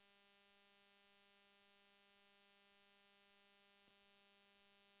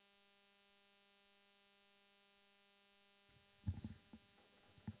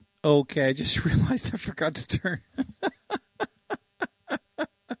 Okay, I just realized I forgot to turn.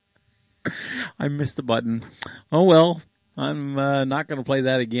 I missed the button. Oh, well, I'm not going to play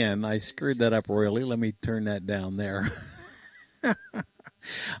that again. I screwed that up royally. Let me turn that down there.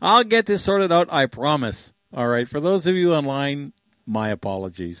 I'll get this sorted out, I promise. All right, for those of you online, my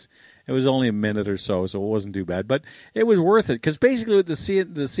apologies. It was only a minute or so it wasn't too bad. But it was worth it, because basically with the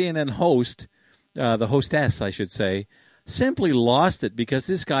CNN host, the hostess, I should say, simply lost it because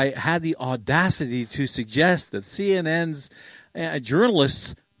this guy had the audacity to suggest that CNN's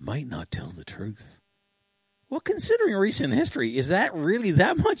journalists might not tell the truth. Well, considering recent history, is that really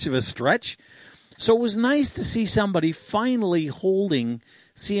that much of a stretch? So it was nice to see somebody finally holding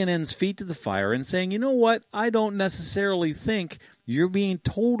CNN's feet to the fire and saying, you know what, I don't necessarily think you're being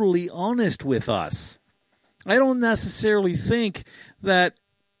totally honest with us. I don't necessarily think that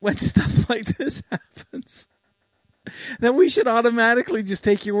when stuff like this happens, that we should automatically just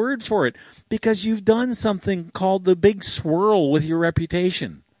take your word for it, because you've done something called the big swirl with your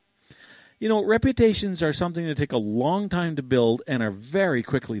reputation. You know, reputations are something that take a long time to build and are very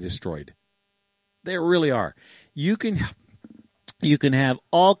quickly destroyed. They really are. You can have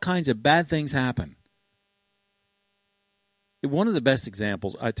all kinds of bad things happen. One of the best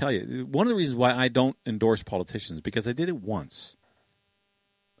examples, I tell you, one of the reasons why I don't endorse politicians, because I did it once.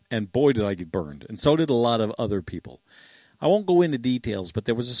 And boy, did I get burned. And so did a lot of other people. I won't go into details, but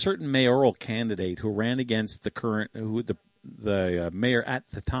there was a certain mayoral candidate who ran against the mayor at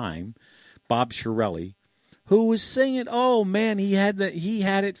the time, Bob Chiarelli, who was saying, oh man, he had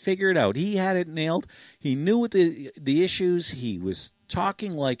it figured out. He had it nailed. He knew what the issues. He was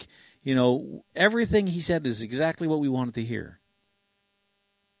talking like, you know, everything he said is exactly what we wanted to hear.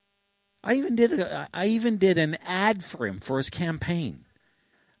 I even did an ad for him for his campaign.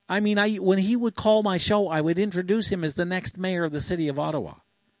 I mean, when he would call my show, I would introduce him as the next mayor of the city of Ottawa.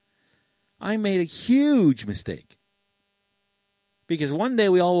 I made a huge mistake. Because one day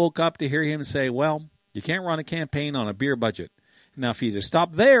we all woke up to hear him say, well, you can't run a campaign on a beer budget. Now, if he'd have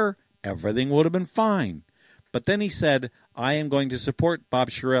stopped there, everything would have been fine. But then he said, I am going to support Bob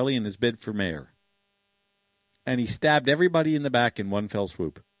Chiarelli in his bid for mayor. And he stabbed everybody in the back in one fell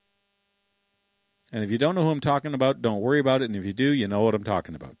swoop. And if you don't know who I'm talking about, don't worry about it. And if you do, you know what I'm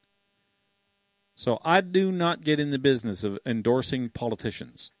talking about. So I do not get in the business of endorsing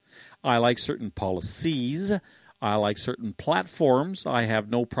politicians. I like certain policies. I like certain platforms. I have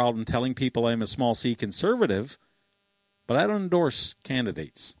no problem telling people I'm a small c conservative, but I don't endorse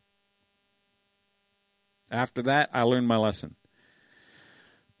candidates. After that, I learned my lesson.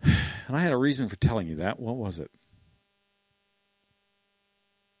 And I had a reason for telling you that. What was it?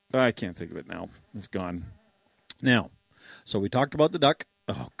 I can't think of it now. It's gone. Now, so we talked about the duck.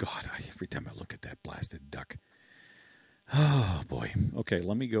 Oh, God, every time I look at that blasted duck. Oh, boy. Okay,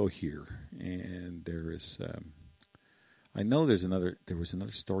 let me go here. And there is, I know there was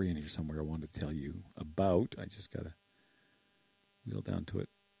another story in here somewhere I wanted to tell you about. I just got to wheel down to it.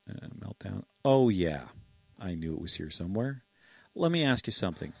 Meltdown. Oh, yeah. I knew it was here somewhere. Let me ask you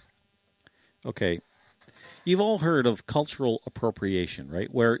something. Okay. You've all heard of cultural appropriation,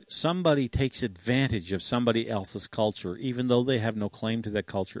 right? Where somebody takes advantage of somebody else's culture, even though they have no claim to that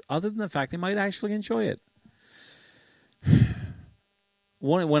culture, other than the fact they might actually enjoy it.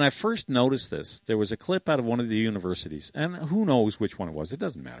 When I first noticed this, there was a clip out of one of the universities, and who knows which one it was. It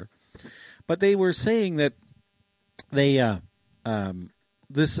doesn't matter. But they were saying that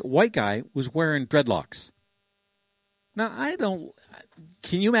this white guy was wearing dreadlocks. Now,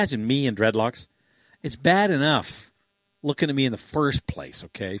 can you imagine me in dreadlocks? It's bad enough looking at me in the first place,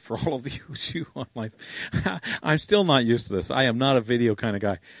 okay, for all of you online. I'm still not used to this. I am not a video kind of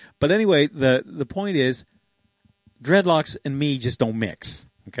guy. But anyway, the point is, dreadlocks and me just don't mix,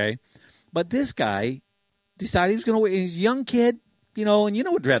 okay? But this guy decided he was going to wear, he's a young kid, you know, and you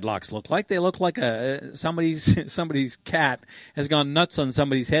know what dreadlocks look like. They look like somebody's cat has gone nuts on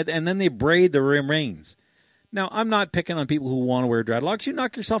somebody's head, and then they braid the reins. Now, I'm not picking on people who want to wear dreadlocks. You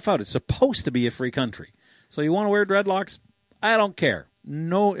knock yourself out. It's supposed to be a free country. So you want to wear dreadlocks? I don't care.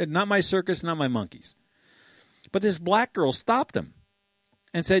 No, not my circus, not my monkeys. But this black girl stopped him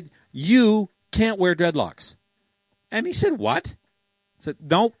and said, you can't wear dreadlocks. And he said, what? He said,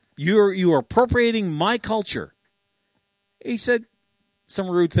 nope, you are appropriating my culture. He said, some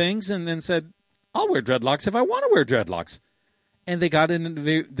rude things and then said, I'll wear dreadlocks if I want to wear dreadlocks. And they got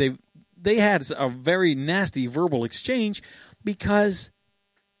in, they had a very nasty verbal exchange because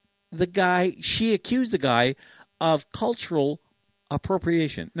she accused the guy of cultural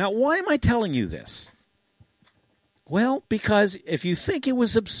appropriation. Now, why am I telling you this? Well, because if you think it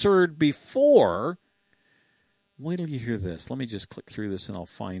was absurd before, wait till you hear this. Let me just click through this and I'll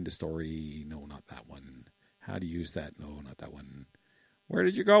find the story. No, not that one. How to use that? No, not that one. Where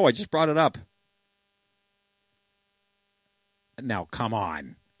did you go? I just brought it up. Now, come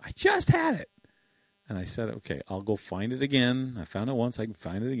on. I just had it. And I said, okay, I'll go find it again. I found it once. I can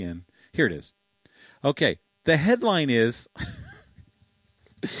find it again. Here it is. Okay. The headline is,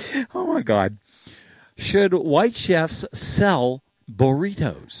 oh, my God. Should white chefs sell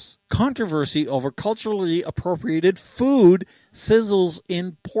burritos? Controversy over culturally appropriated food sizzles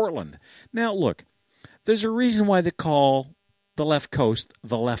in Portland. Now, look, there's a reason why they call the left coast,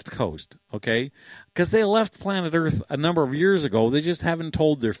 okay? Because they left planet Earth a number of years ago. They just haven't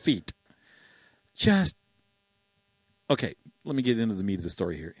told their feet. Okay, let me get into the meat of the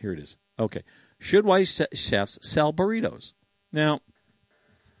story here. Here it is. Okay. Should white chefs sell burritos? Now,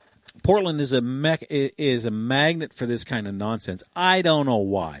 Portland is a magnet for this kind of nonsense. I don't know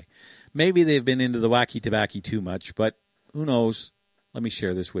why. Maybe they've been into the wacky tobacco too much, but who knows? Let me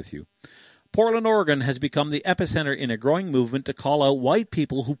share this with you. Portland, Oregon has become the epicenter in a growing movement to call out white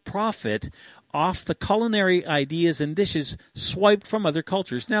people who profit off the culinary ideas and dishes swiped from other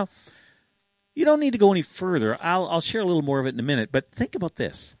cultures. Now, you don't need to go any further. I'll share a little more of it in a minute, but think about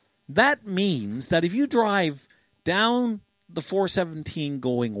this. That means that if you drive down the 417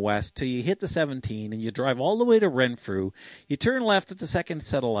 going west till you hit the 17 and you drive all the way to Renfrew, you turn left at the second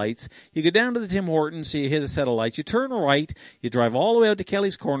set of lights, you go down to the Tim Hortons so you hit a set of lights, you turn right, you drive all the way out to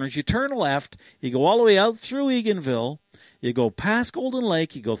Kelly's Corners, you turn left, you go all the way out through Eganville, you go past Golden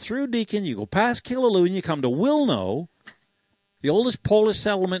Lake, you go through Deakin, you go past Killaloe, and you come to Wilno, the oldest Polish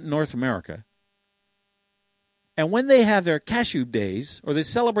settlement in North America. And when they have their cashew days, or they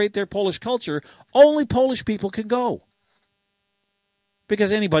celebrate their Polish culture, only Polish people can go.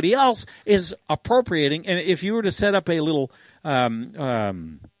 Because anybody else is appropriating. And if you were to set up a little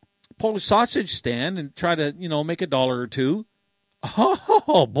Polish sausage stand and try to, make $1 or $2,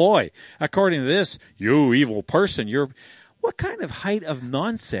 oh boy, according to this, you evil person, what kind of height of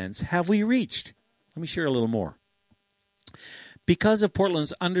nonsense have we reached? Let me share a little more. Because of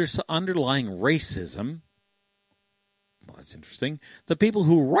Portland's underlying racism, well, that's interesting, the people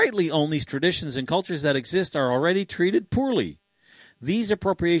who rightly own these traditions and cultures that exist are already treated poorly. These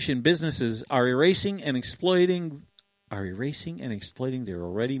appropriation businesses are erasing and exploiting their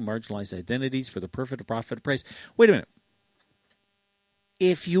already marginalized identities for the perfect profit price. Wait a minute.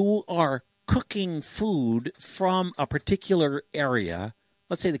 If you are cooking food from a particular area,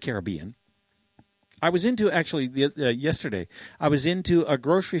 let's say the Caribbean, I was into yesterday. I was into a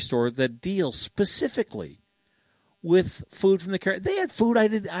grocery store that deals specifically with food from the Caribbean. They had food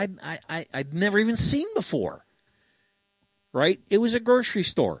I'd never even seen before. Right? It was a grocery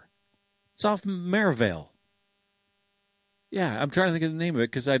store. It's off Maryvale. Yeah, I'm trying to think of the name of it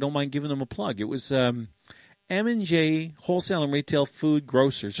because I don't mind giving them a plug. It was M&J Wholesale and Retail Food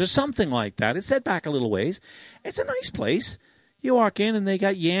Grocers or something like that. It's set back a little ways. It's a nice place. You walk in and they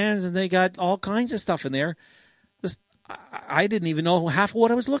got yams and they got all kinds of stuff in there. I didn't even know half of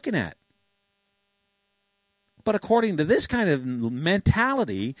what I was looking at. But according to this kind of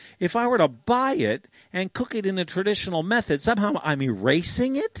mentality, if I were to buy it and cook it in a traditional method, somehow I'm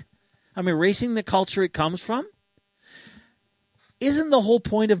erasing it? I'm erasing the culture it comes from? Isn't the whole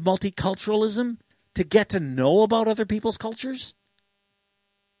point of multiculturalism to get to know about other people's cultures?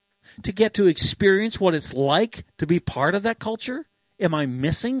 To get to experience what it's like to be part of that culture? Am I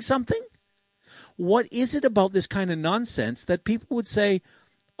missing something? What is it about this kind of nonsense that people would say,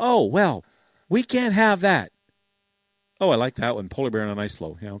 oh, well, we can't have that? Oh, I like that one. Polar bear on an ice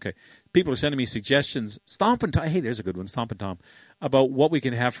floe. Yeah, okay. People are sending me suggestions. Stompin' Tom. Hey, there's a good one. Stompin' Tom. About what we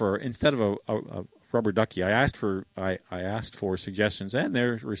can have for instead of a rubber ducky. I asked for suggestions, and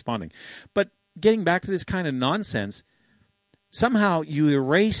they're responding. But getting back to this kind of nonsense, somehow you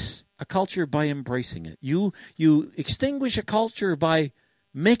erase a culture by embracing it. You extinguish a culture by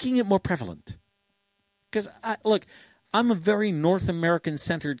making it more prevalent. Because look. I'm a very North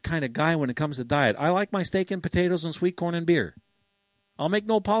American-centered kind of guy when it comes to diet. I like my steak and potatoes and sweet corn and beer. I'll make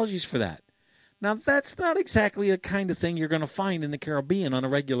no apologies for that. Now, that's not exactly the kind of thing you're going to find in the Caribbean on a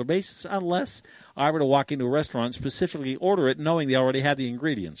regular basis unless I were to walk into a restaurant and specifically order it knowing they already had the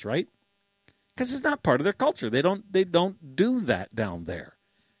ingredients, right? Because it's not part of their culture. They don't do that down there.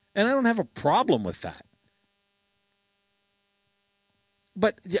 And I don't have a problem with that.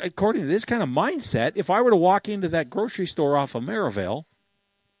 But according to this kind of mindset, if I were to walk into that grocery store off of Maryvale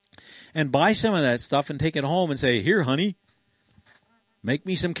and buy some of that stuff and take it home and say, here, honey, make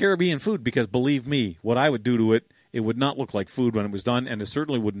me some Caribbean food, because believe me, what I would do to it, it would not look like food when it was done, and it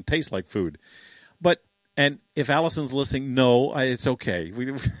certainly wouldn't taste like food. But, and if Allison's listening, no, it's okay.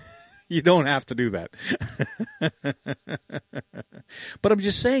 You don't have to do that. But I'm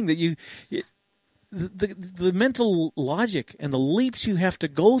just saying that the mental logic and the leaps you have to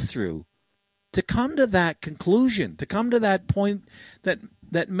go through to come to that conclusion, to come to that point,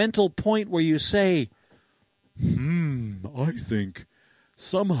 that mental point where you say, I think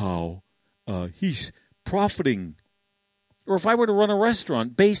somehow he's profiting. Or if I were to run a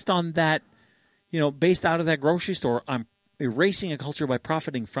restaurant based on that, based out of that grocery store, I'm erasing a culture by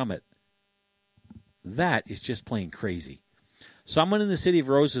profiting from it. That is just plain crazy. Someone in the City of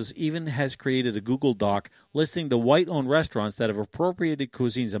Roses even has created a Google Doc listing the white-owned restaurants that have appropriated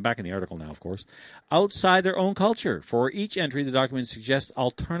cuisines, I'm back in the article now, of course, outside their own culture. For each entry, the document suggests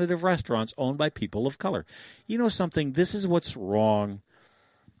alternative restaurants owned by people of color. You know something? This is what's wrong.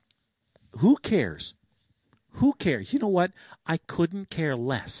 Who cares? Who cares? You know what? I couldn't care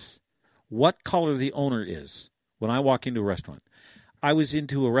less what color the owner is when I walk into a restaurant. I was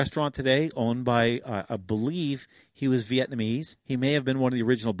into a restaurant today owned by, I believe he was Vietnamese. He may have been one of the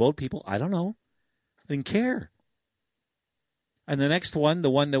original boat people. I don't know. I didn't care. And the next one, the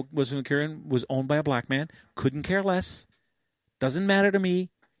one that was in Kieran, was owned by a black man. Couldn't care less. Doesn't matter to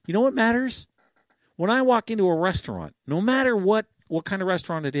me. You know what matters? When I walk into a restaurant, no matter what kind of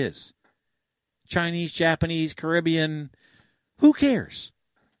restaurant it is, Chinese, Japanese, Caribbean, who cares?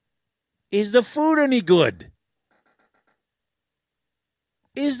 Is the food any good?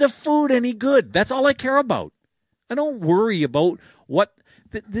 Is the food any good? That's all I care about. I don't worry about what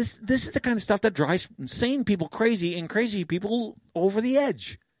this is the kind of stuff that drives sane people crazy and crazy people over the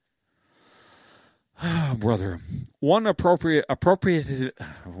edge. Oh, brother. One appropriate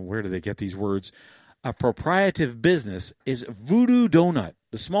where do they get these words? Appropriative business is Voodoo Donut,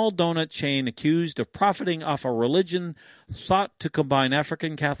 the small donut chain accused of profiting off a religion thought to combine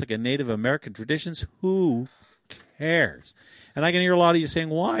African, Catholic, and Native American traditions. Who cares? And I can hear a lot of you saying,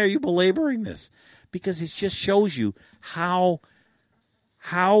 why are you belaboring this? Because it just shows you how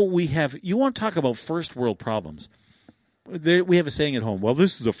we have, you want to talk about first world problems. We have a saying at home, well,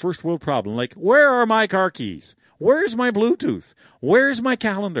 this is a first world problem. Like, where are my car keys? Where's my Bluetooth? Where's my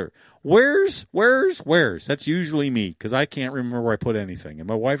calendar? Where's? That's usually me, because I can't remember where I put anything. And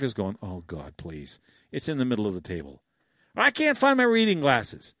my wife is going, oh, God, please. It's in the middle of the table. I can't find my reading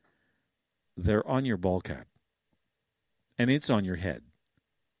glasses. They're on your ball cap. And it's on your head.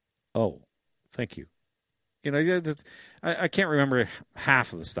 Oh, thank you. I can't remember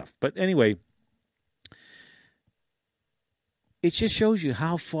half of the stuff. But anyway, it just shows you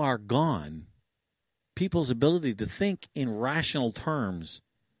how far gone people's ability to think in rational terms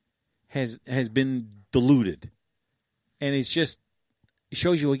has been diluted. And it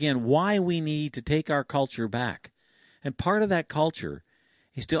shows you again why we need to take our culture back. And part of that culture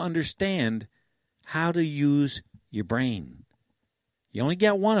is to understand how to use your brain. You only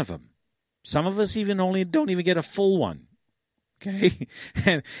get one of them. Some of us don't even get a full one. Okay?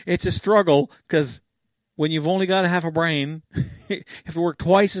 And it's a struggle, because when you've only got half a brain, you have to work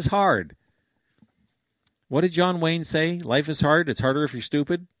twice as hard. What did John Wayne say? Life is hard. It's harder if you're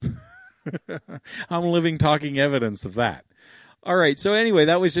stupid. I'm living, talking evidence of that. All right. So anyway,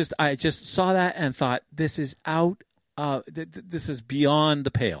 I just saw that and thought, this is this is beyond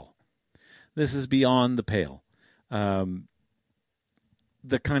the pale. This is beyond the pale. The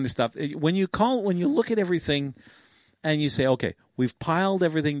kind of stuff when you look at everything and you say, okay, we've piled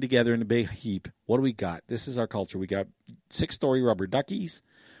everything together in a big heap. What do we got? This is our culture. We got 6-story rubber duckies.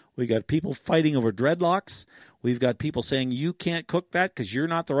 We got people fighting over dreadlocks. We've got people saying you can't cook that because you're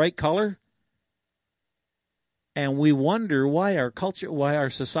not the right color. And we wonder why our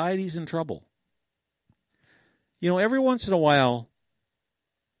society's in trouble. Every once in a while,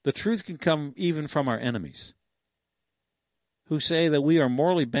 the truth can come even from our enemies, who say that we are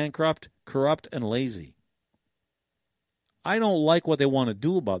morally bankrupt, corrupt, and lazy. I don't like what they want to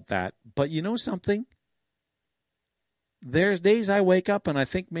do about that, but you know something? There's days I wake up and I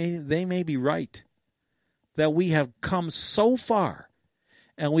think they may be right, that we have come so far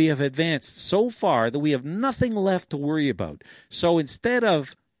and we have advanced so far that we have nothing left to worry about. So instead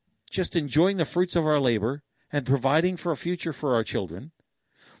of just enjoying the fruits of our labor and providing for a future for our children,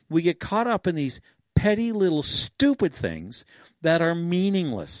 we get caught up in these petty little stupid things that are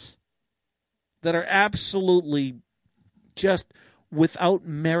meaningless, that are absolutely just without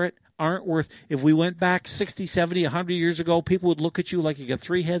merit, aren't worth, if we went back 60, 70, 100 years ago, people would look at you like you got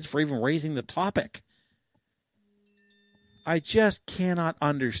three heads for even raising the topic. I just cannot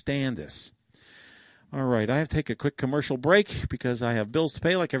understand this. All right, I have to take a quick commercial break because I have bills to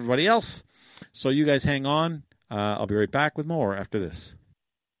pay like everybody else. So you guys hang on. I'll be right back with more after this.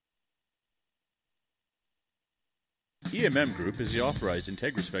 EMM Group is the authorized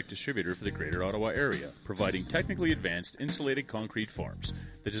IntegraSpec distributor for the Greater Ottawa area, providing technically advanced insulated concrete forms.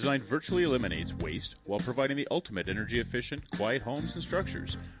 The design virtually eliminates waste while providing the ultimate energy-efficient, quiet homes and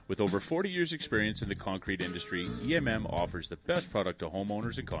structures. With over 40 years' experience in the concrete industry, EMM offers the best product to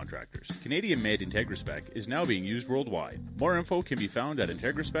homeowners and contractors. Canadian-made IntegraSpec is now being used worldwide. More info can be found at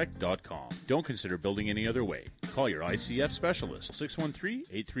integraspec.com. Don't consider building any other way. Call your ICF specialist,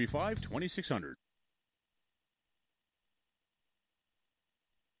 613-835-2600.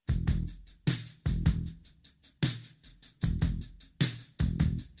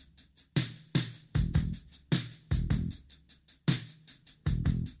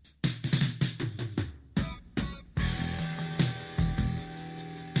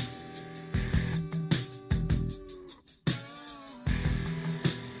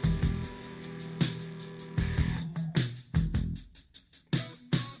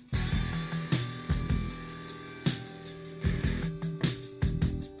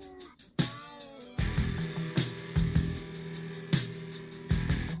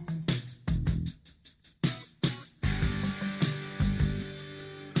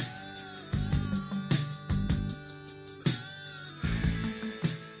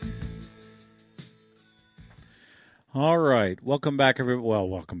 All right. Welcome back, everybody. Well,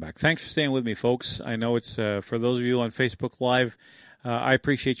 welcome back. Thanks for staying with me, folks. I know it's for those of you on Facebook Live, I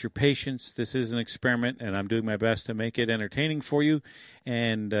appreciate your patience. This is an experiment, and I'm doing my best to make it entertaining for you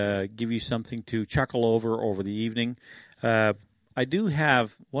and give you something to chuckle over the evening. I do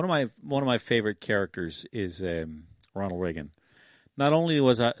have one of my favorite characters is Ronald Reagan. Not only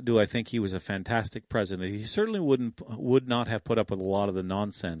do I think he was a fantastic president, he certainly would not have put up with a lot of the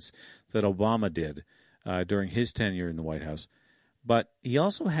nonsense that Obama did during his tenure in the White House. But he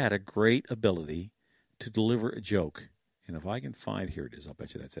also had a great ability to deliver a joke. And if I can find, here it is, I'll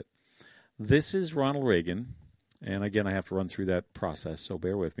bet you that's it. This is Ronald Reagan. And again, I have to run through that process, so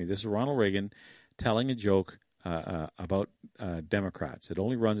bear with me. This is Ronald Reagan telling a joke about Democrats. It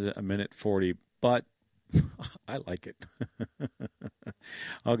only runs a minute 40, but I like it.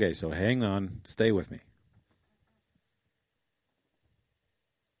 Okay, so hang on. Stay with me.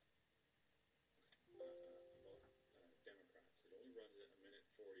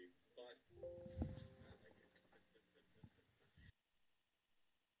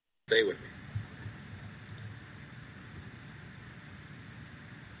 Stay with me.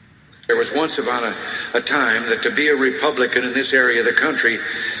 There was once upon a time that to be a Republican in this area of the country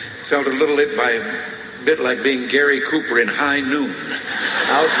felt a little bit like being Gary Cooper in High Noon,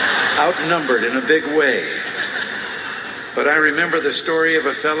 outnumbered in a big way. But I remember the story of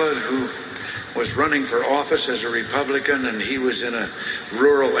a fellow who was running for office as a Republican, and he was in a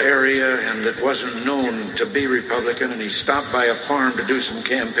rural area and that wasn't known to be Republican, and he stopped by a farm to do some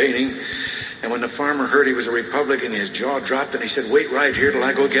campaigning. And when the farmer heard he was a Republican, his jaw dropped, and he said, "Wait right here till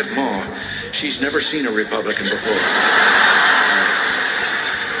I go get Ma. She's never seen a Republican before."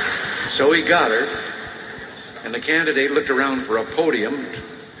 So he got her, and the candidate looked around for a podium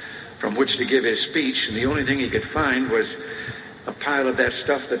from which to give his speech, and the only thing he could find was a pile of that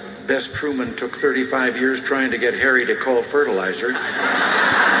stuff that Bess Truman took 35 years trying to get Harry to call fertilizer.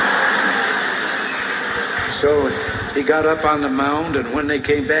 So he got up on the mound, and when they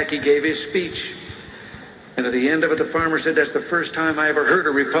came back, he gave his speech. And at the end of it, the farmer said, "That's the first time I ever heard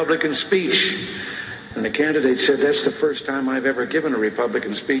a Republican speech." And the candidate said, "That's the first time I've ever given a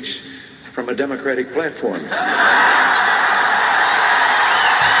Republican speech from a Democratic platform."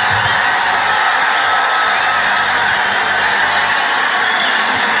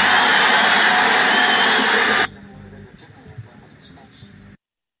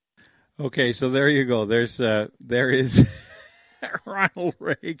 Okay, so there you go. There is Ronald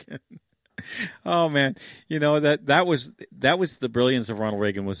Reagan. Oh man, you know that was the brilliance of Ronald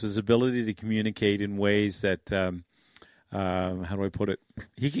Reagan, was his ability to communicate in ways that how do I put it?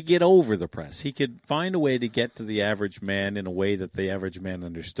 He could get over the press. He could find a way to get to the average man in a way that the average man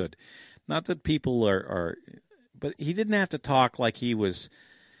understood. Not that people are but he didn't have to talk like he was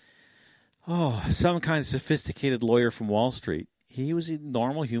some kind of sophisticated lawyer from Wall Street. He was a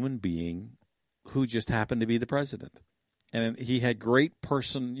normal human being who just happened to be the president. And he had great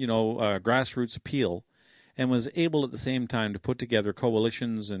grassroots appeal, and was able at the same time to put together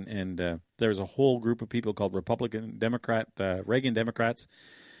coalitions. And there's a whole group of people called Reagan Democrats.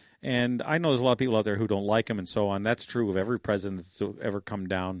 And I know there's a lot of people out there who don't like him and so on. That's true of every president that's ever come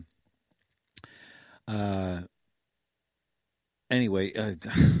down. Anyway,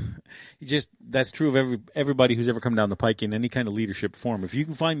 that's true of everybody who's ever come down the pike in any kind of leadership form. If you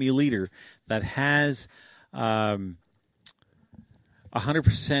can find me a leader that has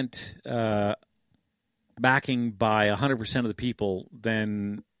 100% backing by 100% of the people,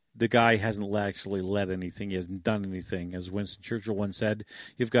 then the guy hasn't actually led anything. He hasn't done anything. As Winston Churchill once said,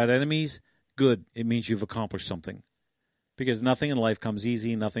 you've got enemies, good. It means you've accomplished something. Because nothing in life comes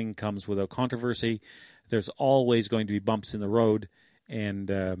easy. Nothing comes without controversy. There's always going to be bumps in the road.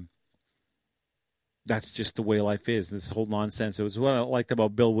 And that's just the way life is. This whole nonsense. It was what I liked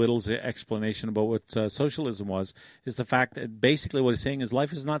about Bill Whittle's explanation about what socialism was, is the fact that basically what he's saying is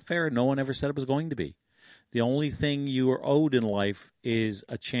life is not fair. No one ever said it was going to be. The only thing you are owed in life is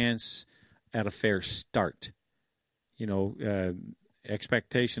a chance at a fair start.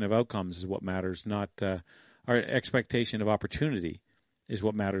 Expectation of outcomes is what matters, not our expectation of opportunity is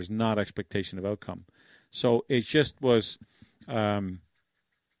what matters, not expectation of outcome. So it just was. That's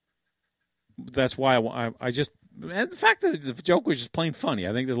why I just. And the fact that the joke was just plain funny.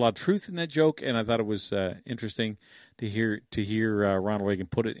 I think there's a lot of truth in that joke, and I thought it was interesting to hear Ronald Reagan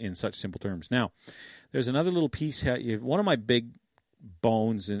put it in such simple terms. Now, there's another little piece. One of my big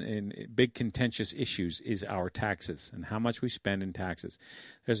bones and big contentious issues is our taxes and how much we spend in taxes.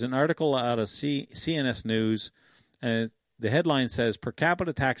 There's an article out of CNS News, and the headline says, per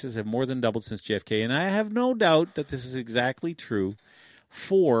capita taxes have more than doubled since JFK. And I have no doubt that this is exactly true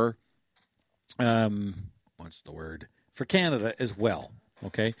for, for Canada as well.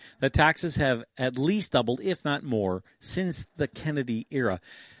 Okay, the taxes have at least doubled, if not more, since the Kennedy era.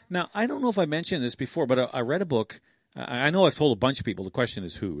 Now, I don't know if I mentioned this before, but I read a book. I know I've told a bunch of people. The question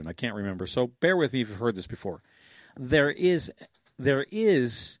is who, and I can't remember. So bear with me if you've heard this before. There is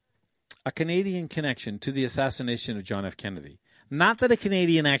a Canadian connection to the assassination of John F. Kennedy. Not that a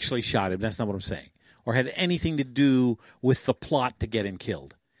Canadian actually shot him. That's not what I'm saying. Or had anything to with the plot to get him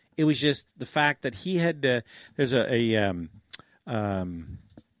killed. It was just the fact that he had. There's a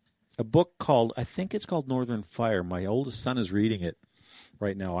book called, I think it's called Northern Fire. My oldest son is reading it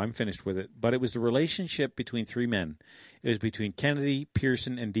right now. I'm finished with it. But it was the relationship between three men. It was between Kennedy,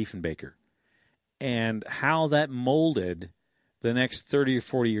 Pearson, and Diefenbaker. And how that molded the next 30 or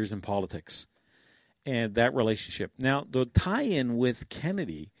 40 years in politics. And that relationship. Now, the tie-in with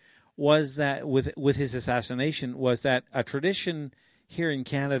Kennedy was that, with his assassination, was that a tradition here in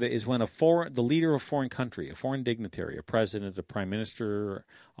Canada is when the leader of a foreign country, a foreign dignitary, a president, a prime minister,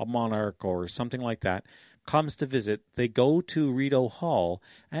 a monarch, or something like that, comes to visit, they go to Rideau Hall,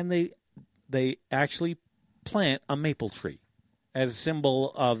 and they actually plant a maple tree as a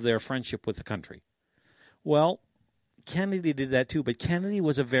symbol of their friendship with the country. Well, Kennedy did that too, but Kennedy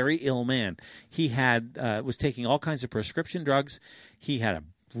was a very ill man. He was taking all kinds of prescription drugs. He had a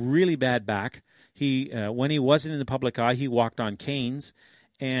really bad back. When he wasn't in the public eye, he walked on canes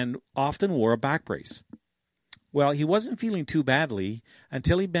and often wore a back brace. Well, he wasn't feeling too badly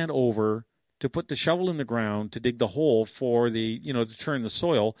until he bent over to put the shovel in the ground to dig the hole for to turn the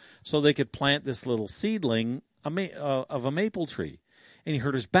soil so they could plant this little seedling of a maple tree. And he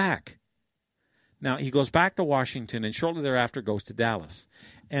hurt his back. Now, he goes back to Washington and shortly thereafter goes to Dallas.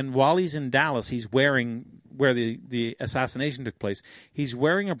 And while he's in Dallas, he's wearing, where the assassination took place, he's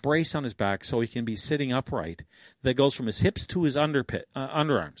wearing a brace on his back so he can be sitting upright that goes from his hips to his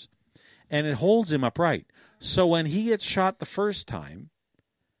underarms. And it holds him upright. So when he gets shot the first time,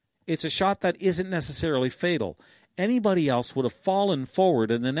 it's a shot that isn't necessarily fatal. Anybody else would have fallen forward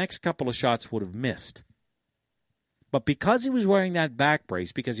and the next couple of shots would have missed. But because he was wearing that back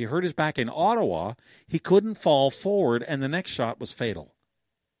brace, because he hurt his back in Ottawa, he couldn't fall forward, and the next shot was fatal.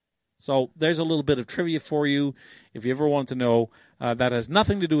 So there's a little bit of trivia for you, if you ever want to know. That has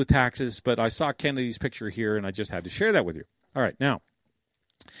nothing to do with taxes, but I saw Kennedy's picture here, and I just had to share that with you. All right, now,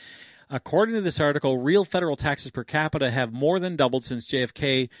 according to this article, real federal taxes per capita have more than doubled since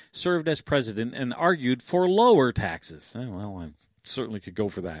JFK served as president and argued for lower taxes. Well, I certainly could go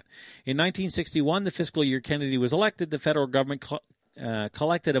for that. In 1961, the fiscal year Kennedy was elected, the federal government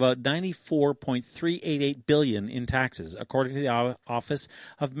collected about $94.388 billion in taxes, according to the Office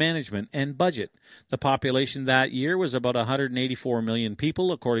of Management and Budget. The population that year was about 184 million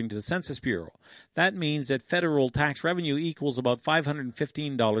people, according to the Census Bureau. That means that federal tax revenue equals about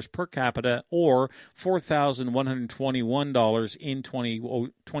 $515 per capita, or $4,121 in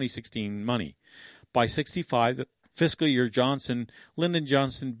 2016 money. By 65, fiscal year Lyndon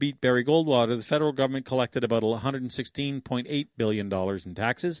Johnson beat Barry Goldwater. The federal government collected about $116.8 billion in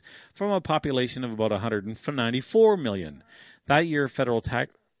taxes from a population of about 194 million. That year, federal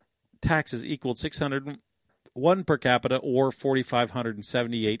taxes equaled $601 per capita, or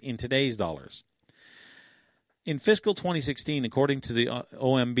 $4,578 in today's dollars. In fiscal 2016, according to the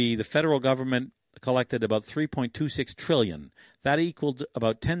OMB, the federal government collected about $3.26 trillion. That equaled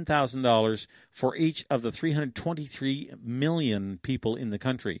about $10,000 for each of the 323 million people in the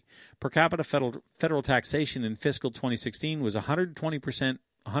country. Per capita federal taxation in fiscal 2016 was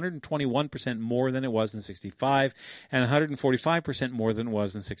 121% more than it was in 65, and 145% more than it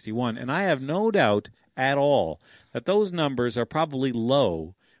was in 61. And I have no doubt at all that those numbers are probably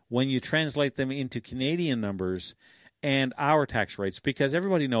low when you translate them into Canadian numbers and our tax rates, because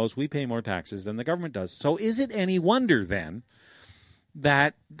everybody knows we pay more taxes than the government does. So is it any wonder then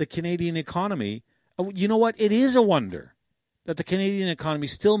that the Canadian economy, you know what, it is a wonder that the Canadian economy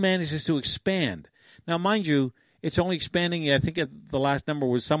still manages to expand. Now, mind you, it's only expanding, I think the last number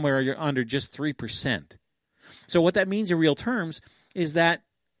was somewhere under just 3%. So what that means in real terms is that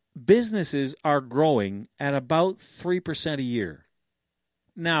businesses are growing at about 3% a year.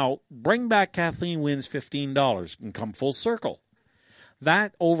 Now, bring back Kathleen Wynne's $15 and come full circle.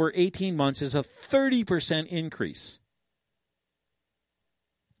 That over 18 months is a 30% increase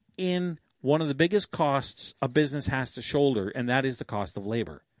in one of the biggest costs a business has to shoulder, and that is the cost of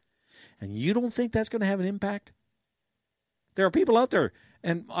labor. And you don't think that's going to have an impact? There are people out there,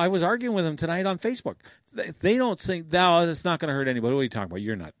 and I was arguing with them tonight on Facebook. They don't think, no, it's not going to hurt anybody. What are you talking about?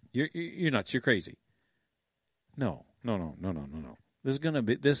 You're nuts. You're nuts. You're crazy. No.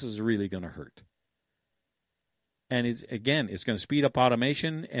 This is really going to hurt. And it's going to speed up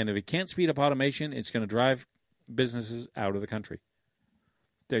automation. And if it can't speed up automation, it's going to drive businesses out of the country.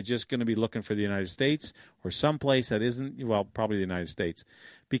 They're just going to be looking for the United States or someplace that isn't, well, probably the United States.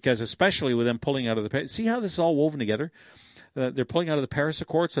 Because especially with them pulling out of the, see how this is all woven together? They're pulling out of the Paris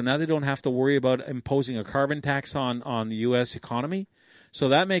Accord, so now they don't have to worry about imposing a carbon tax on the U.S. economy. So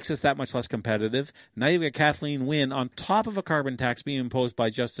that makes us that much less competitive. Now you've got Kathleen Wynne on top of a carbon tax being imposed by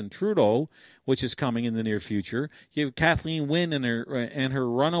Justin Trudeau, which is coming in the near future. You have Kathleen Wynne and her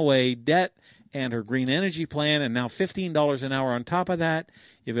runaway debt and her green energy plan, and now $15 an hour on top of that.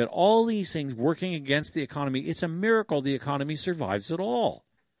 You've got all these things working against the economy. It's a miracle the economy survives at all.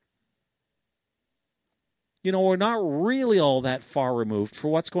 You know, we're not really all that far removed for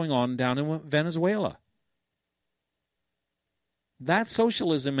what's going on down in Venezuela. That's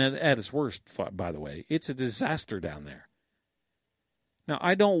socialism at its worst, by the way. It's a disaster down there. Now,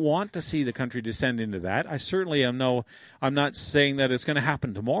 I don't want to see the country descend into that. I certainly I'm not saying that it's going to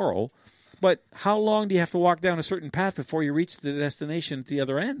happen tomorrow. But how long do you have to walk down a certain path before you reach the destination at the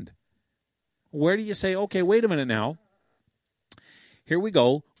other end? Where do you say, okay, wait a minute now. Here we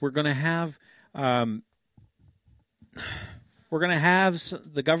go. We're going to have the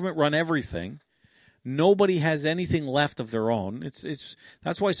government run everything. Nobody has anything left of their own.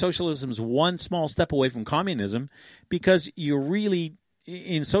 That's why socialism is one small step away from communism, because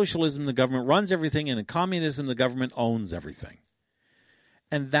in socialism the government runs everything, and in communism the government owns everything.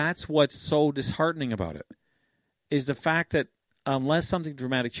 And that's what's so disheartening about it, is the fact that unless something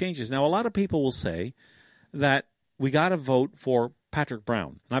dramatic changes. Now, a lot of people will say that we got to vote for Patrick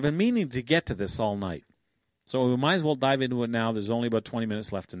Brown. And I've been meaning to get to this all night. So we might as well dive into it now. There's only about 20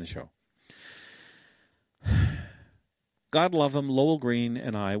 minutes left in the show. God love him, Lowell Green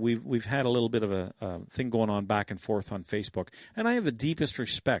and I, we've had a little bit of a thing going on back and forth on Facebook, and I have the deepest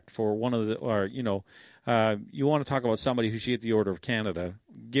respect for you want to talk about somebody who should get the Order of Canada,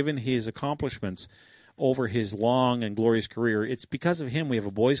 given his accomplishments over his long and glorious career. It's because of him we have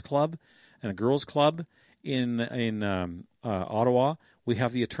a boys' club and a girls' club in Ottawa. We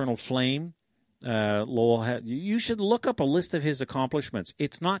have the Eternal Flame. Lowell you should look up a list of his accomplishments.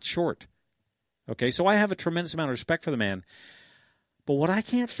 It's not short. Okay, so I have a tremendous amount of respect for the man. But what I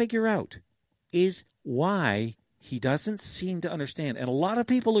can't figure out is why he doesn't seem to understand, and a lot of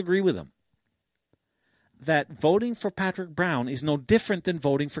people agree with him, that voting for Patrick Brown is no different than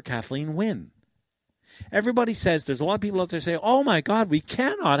voting for Kathleen Wynne. Everybody says, there's a lot of people out there saying, oh my God, we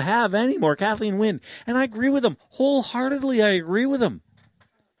cannot have any more Kathleen Wynne. And I agree with them. Wholeheartedly, I agree with them.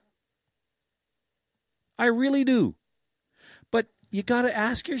 I really do. But you got to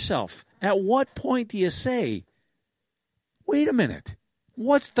ask yourself, at what point do you say, wait a minute,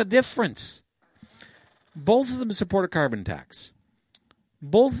 what's the difference? Both of them support a carbon tax.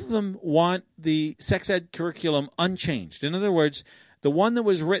 Both of them want the sex ed curriculum unchanged. In other words, the one that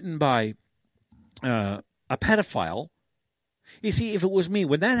was written by a pedophile. You see, if it was me,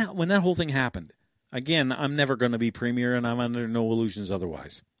 when that whole thing happened, again, I'm never going to be premier, and I'm under no illusions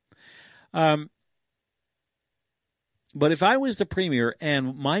otherwise. But if I was the premier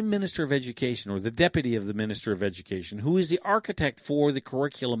and my Minister of Education or the deputy of the Minister of Education, who is the architect for the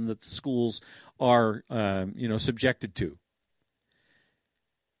curriculum that the schools are, subjected to,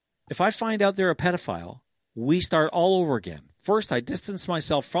 if I find out they're a pedophile, we start all over again. First, I distance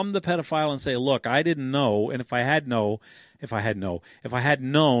myself from the pedophile and say, look, I didn't know, and if I had known,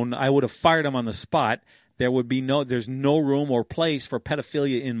 I would have fired him on the spot. There's no room or place for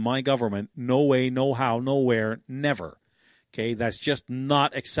pedophilia in my government. No way, no how, nowhere, never. Okay, that's just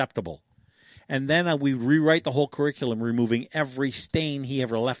not acceptable. And then we rewrite the whole curriculum, removing every stain he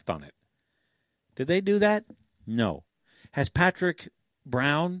ever left on it. Did they do that? No. Has Patrick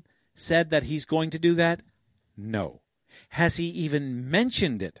Brown said that he's going to do that? No. Has he even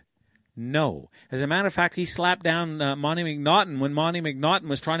mentioned it? No. As a matter of fact, he slapped down Monty McNaughton when Monty McNaughton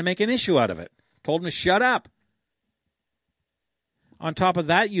was trying to make an issue out of it. Told him to shut up. On top of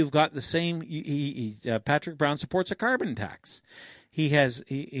that, you've got the same. Patrick Brown supports a carbon tax.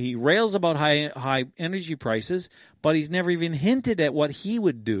 He rails about high energy prices, but he's never even hinted at what he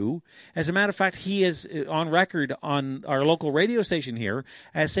would do. As a matter of fact, he is on record on our local radio station here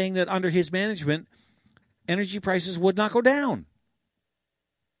as saying that under his management, energy prices would not go down.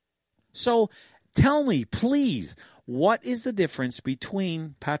 So tell me, please, what is the difference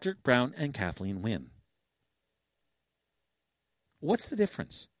between Patrick Brown and Kathleen Wynne? What's the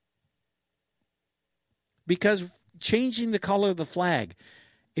difference? Because changing the color of the flag,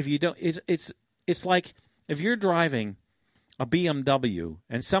 if you don't, it's like if you're driving a BMW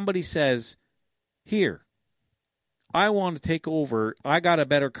and somebody says, "Here, I want to take over. I got a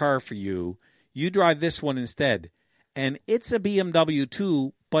better car for you. You drive this one instead," and it's a BMW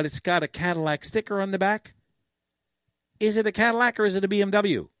too, but it's got a Cadillac sticker on the back. Is it a Cadillac or is it a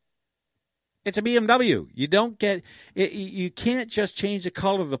BMW? It's a BMW. You don't get it. You can't just change the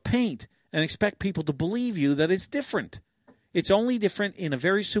color of the paint and expect people to believe you that it's different. It's only different in a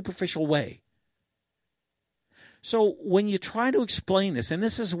very superficial way. So when you try to explain this, and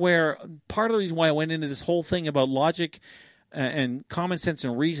this is where part of the reason why I went into this whole thing about logic and common sense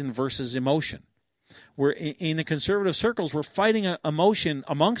and reason versus emotion. We're in the conservative circles, we're fighting emotion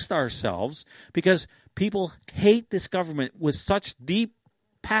amongst ourselves because people hate this government with such deep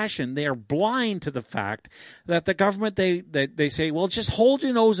passion. They are blind to the fact that the government, they say, well, just hold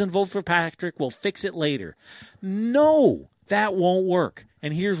your nose and vote for Patrick. We'll fix it later. No, that won't work.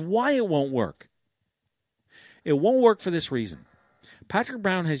 And here's why it won't work. It won't work for this reason. Patrick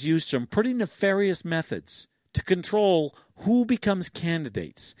Brown has used some pretty nefarious methods to control who becomes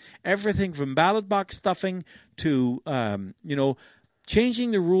candidates. Everything from ballot box stuffing to,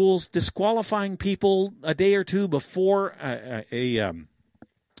 changing the rules, disqualifying people a day or two before a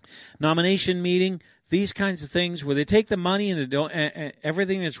nomination meeting, these kinds of things where they take the money and they don't,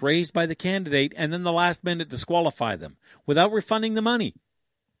 everything that's raised by the candidate and then the last minute disqualify them without refunding the money.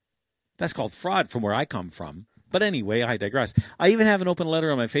 That's called fraud from where I come from. But anyway, I digress. I even have an open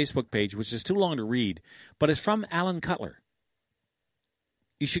letter on my Facebook page, which is too long to read, but it's from Alan Cutler.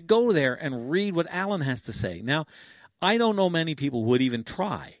 You should go there and read what Alan has to say. Now, I don't know many people who would even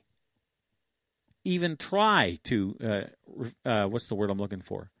try to, what's the word I'm looking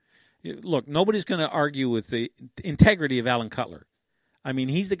for? Look, nobody's going to argue with the integrity of Alan Cutler. I mean,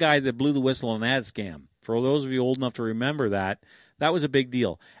 he's the guy that blew the whistle on ad scam. For those of you old enough to remember that, that was a big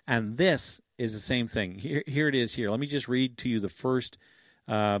deal. And this is the same thing. Here it is here. Let me just read to you the first,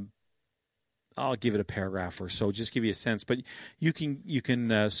 I'll give it a paragraph or so, just give you a sense. But you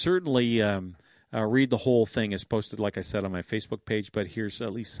can certainly read the whole thing. It's posted, like I said, on my Facebook page, but here's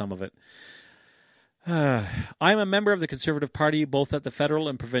at least some of it. I'm a member of the Conservative Party both at the federal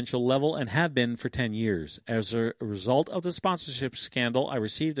and provincial level and have been for 10 years. As a result of the sponsorship scandal, I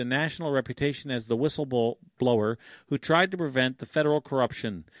received a national reputation as the whistleblower who tried to prevent the federal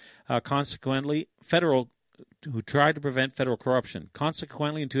corruption. Consequently,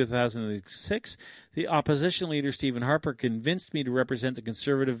 in 2006, the opposition leader, Stephen Harper, convinced me to represent the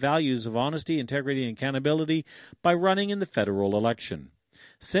conservative values of honesty, integrity, and accountability by running in the federal election.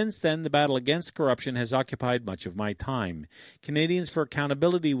 Since then, the battle against corruption has occupied much of my time. Canadians for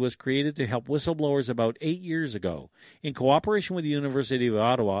Accountability was created to help whistleblowers about 8 years ago. In cooperation with the University of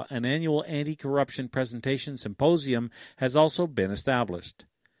Ottawa, an annual anti-corruption presentation symposium has also been established.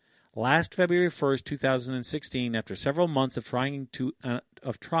 Last February 1st, 2016, after several months of trying,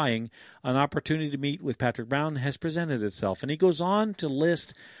 an opportunity to meet with Patrick Brown has presented itself. And he goes on to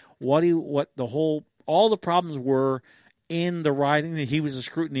list all the problems were in the riding that he was a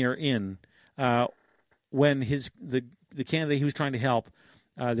scrutineer in when the candidate he was trying to help,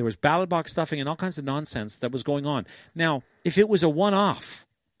 there was ballot box stuffing and all kinds of nonsense that was going on. Now, if it was a one-off,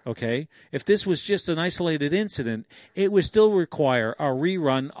 Okay? If this was just an isolated incident, it would still require a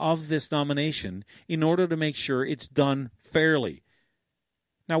rerun of this nomination in order to make sure it's done fairly.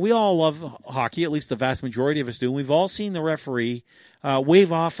 Now, we all love hockey, at least the vast majority of us do. We've all seen the referee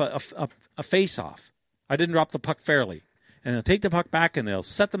wave off a face-off. I didn't drop the puck fairly. And they'll take the puck back and they'll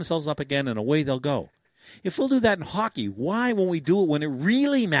set themselves up again and away they'll go. If we'll do that in hockey, why won't we do it when it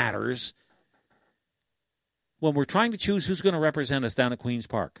really matters, when we're trying to choose who's going to represent us down at Queen's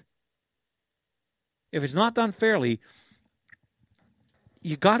Park? If it's not done fairly,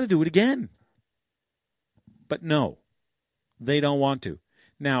 you got to do it again. But no, they don't want to.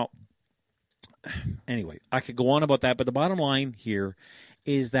 Now, anyway, I could go on about that, but the bottom line here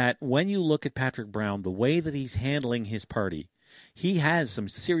is that when you look at Patrick Brown, the way that he's handling his party, he has some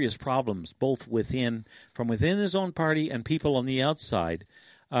serious problems, both from within his own party and people on the outside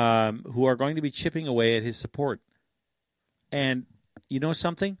who are going to be chipping away at his support. And you know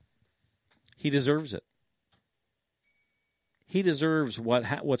something? He deserves it. He deserves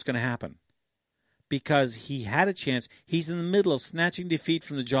what's going to happen because he had a chance. He's in the middle of snatching defeat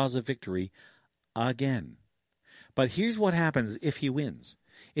from the jaws of victory again. But here's what happens if he wins.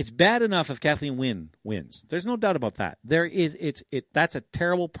 It's bad enough if Kathleen Wynne wins. There's no doubt about that. That's a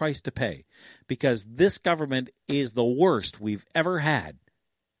terrible price to pay because this government is the worst we've ever had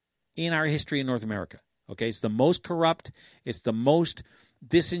in our history in North America. Okay, it's the most corrupt. It's the most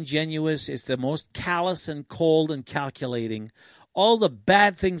disingenuous. It's the most callous and cold and calculating. All the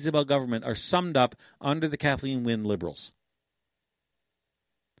bad things about government are summed up under the Kathleen Wynne Liberals.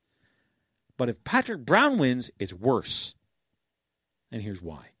 But if Patrick Brown wins, it's worse. And here's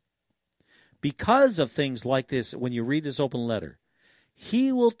why. Because of things like this, when you read this open letter,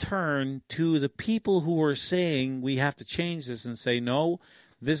 he will turn to the people who are saying we have to change this and say, no,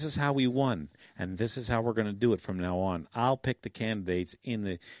 this is how we won, and this is how we're going to do it from now on. I'll pick the candidates in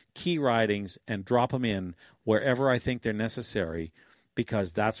the key ridings and drop them in wherever I think they're necessary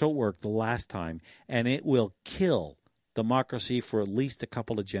because that's what worked the last time, and it will kill democracy for at least a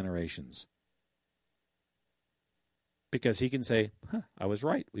couple of generations. Because he can say, I was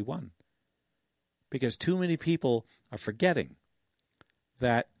right, we won. Because too many people are forgetting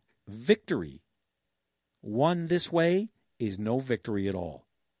that victory won this way is no victory at all.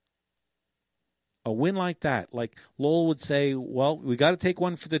 A win like that, like Lowell would say, well, we got to take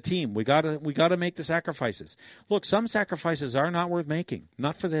one for the team. We got to make the sacrifices. Look, some sacrifices are not worth making.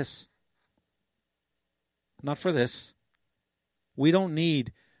 Not for this. Not for this. We don't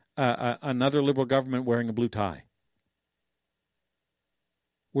need another Liberal government wearing a blue tie.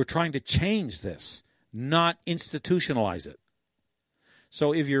 We're trying to change this, not institutionalize it.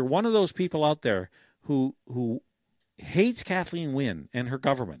 So if you're one of those people out there who hates Kathleen Wynne and her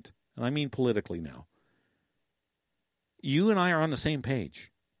government, and I mean politically now, you and I are on the same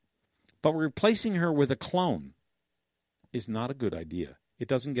page. But replacing her with a clone is not a good idea. It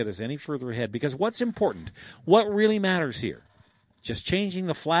doesn't get us any further ahead because what's important, what really matters here, just changing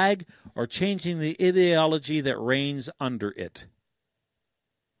the flag or changing the ideology that reigns under it?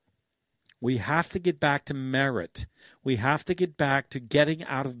 We have to get back to merit. We have to get back to getting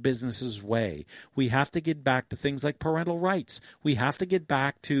out of business's way. We have to get back to things like parental rights. We have to get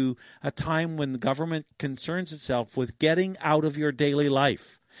back to a time when the government concerns itself with getting out of your daily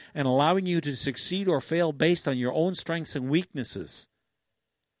life and allowing you to succeed or fail based on your own strengths and weaknesses.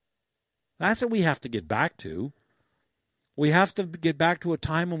 That's what we have to get back to. We have to get back to a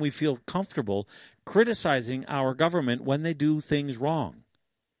time when we feel comfortable criticizing our government when they do things wrong.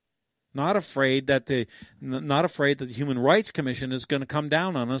 Not afraid that the Human Rights Commission is going to come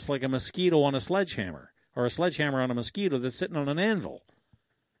down on us like a mosquito on a sledgehammer, or a sledgehammer on a mosquito that's sitting on an anvil.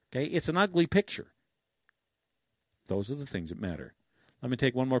 Okay, it's an ugly picture. Those are the things that matter. Let me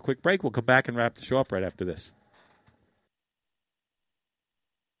take one more quick break. We'll come back and wrap the show up right after this.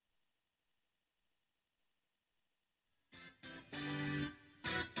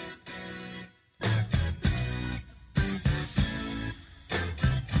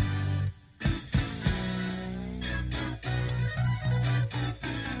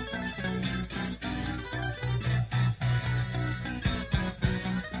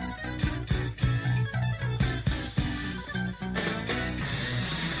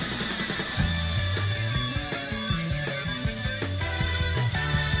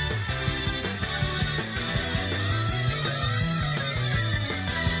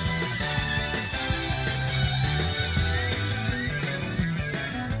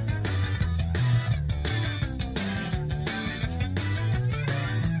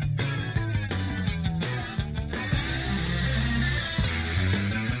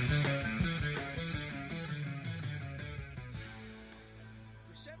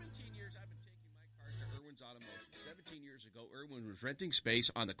 years, renting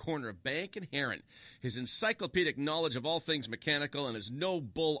space on the corner of Bank and Heron. His encyclopedic knowledge of all things mechanical and his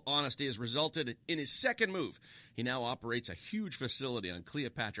no-bull honesty has resulted in his second move. He now operates a huge facility on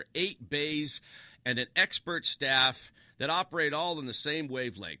Cleopatra, 8 bays, and an expert staff that operate all in the same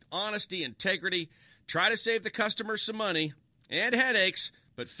wavelength. Honesty, integrity, try to save the customer some money and headaches,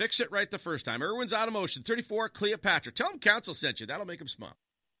 but fix it right the first time. Irwin's Automotion, 34 Cleopatra. Tell him Council sent you. That'll make him smile.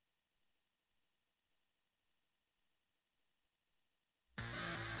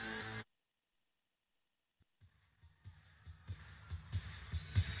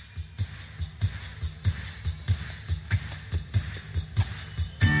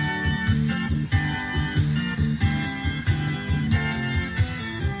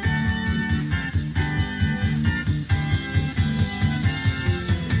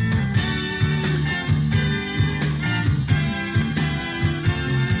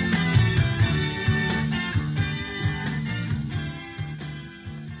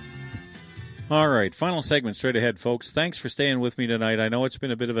 All right, final segment straight ahead, folks. Thanks for staying with me tonight. I know it's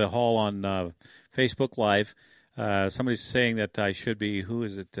been a bit of a haul on Facebook Live. Somebody's saying that I should be, who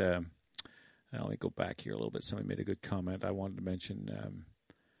is it? Let me go back here a little bit. Somebody made a good comment. I wanted to mention,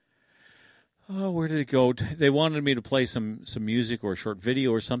 where did it go? They wanted me to play some music or a short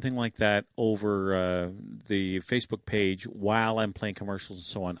video or something like that over the Facebook page while I'm playing commercials and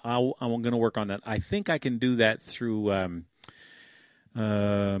so on. I'm going to work on that. I think I can do that through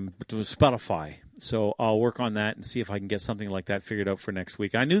Spotify. So I'll work on that and see if I can get something like that figured out for next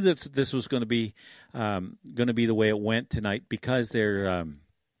week. I knew that this was going to be the way it went tonight because they're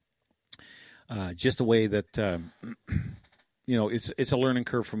just the way that it's a learning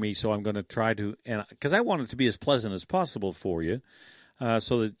curve for me. So I'm going to try to, and because I want it to be as pleasant as possible for you,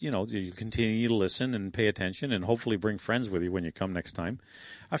 so that you continue to listen and pay attention and hopefully bring friends with you when you come next time.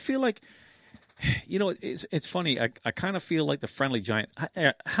 I feel like. It's funny. I kind of feel like the Friendly Giant.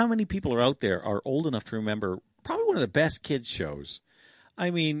 How many people are out there are old enough to remember probably one of the best kids shows? I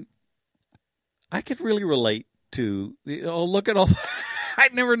mean, I could really relate to. Look at all.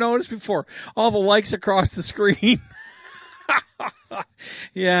 I'd never noticed before. All the likes across the screen.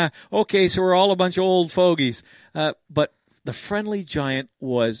 Yeah. Okay. So we're all a bunch of old fogies. But The Friendly Giant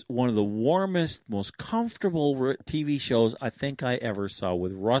was one of the warmest, most comfortable TV shows I think I ever saw,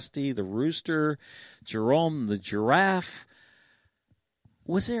 with Rusty the Rooster, Jerome the Giraffe.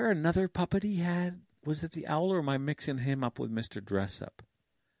 Was there another puppet he had? Was it the Owl, or am I mixing him up with Mr. Dress-Up?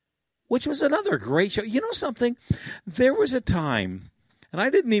 Which was another great show. You know something? There was a time, and I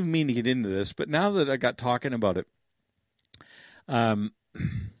didn't even mean to get into this, but now that I got talking about it,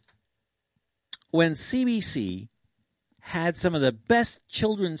 when CBC had some of the best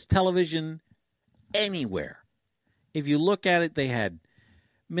children's television anywhere. If you look at it, they had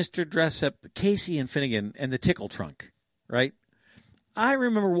Mr. Dress-Up, Casey and Finnegan, and the Tickle Trunk, right? I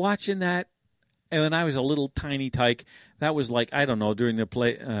remember watching that, and when I was a little tiny tyke, that was like, I don't know, during the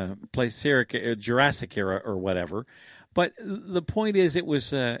Jurassic era or whatever. But the point is, it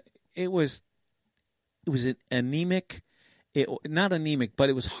was anemic, not anemic, but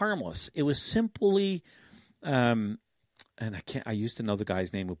it was harmless. It was simply. And I used to know the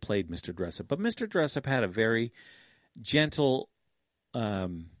guy's name who played Mr. Dress-Up, but Mr. Dress-Up had a very gentle,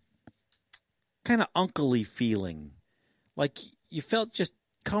 kind of uncle-y feeling. Like you felt just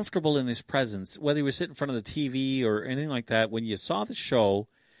comfortable in his presence, whether he was sitting in front of the TV or anything like that. When you saw the show,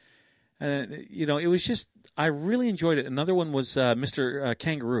 it was just, I really enjoyed it. Another one was Mr.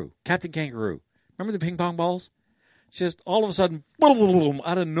 Kangaroo, Captain Kangaroo. Remember the ping pong balls? Just all of a sudden, boom,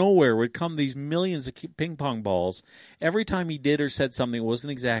 out of nowhere would come these millions of ping pong balls. Every time he did or said something that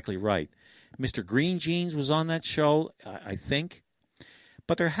wasn't exactly right. Mr. Green Jeans was on that show, I think.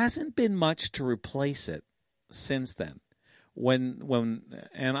 But there hasn't been much to replace it since then.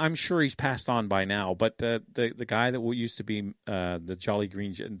 And I'm sure he's passed on by now, but the guy that used to be the Jolly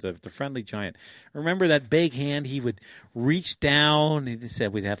Green, the Friendly Giant, remember that big hand? He would reach down, and he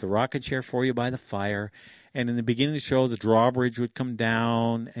said, we'd have the rocket chair for you by the fire. And in the beginning of the show, the drawbridge would come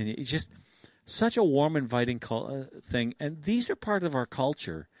down, and it's just such a warm, inviting thing. And these are part of our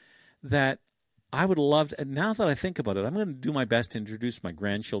culture that I would love to, and now that I think about it, I'm going to do my best to introduce my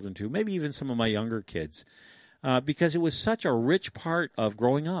grandchildren to, maybe even some of my younger kids, because it was such a rich part of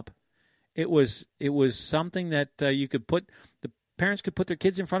growing up. It was something that the parents could put their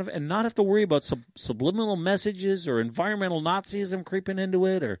kids in front of and not have to worry about subliminal messages or environmental Nazism creeping into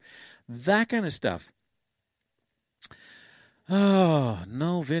it or that kind of stuff. Oh,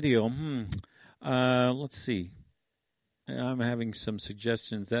 no video. Let's see. I'm having some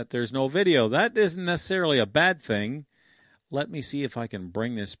suggestions that there's no video. That isn't necessarily a bad thing. Let me see if I can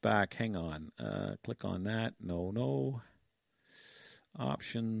bring this back. Hang on. Click on that. No.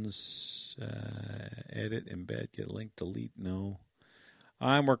 Options, edit, embed, get link, delete. No,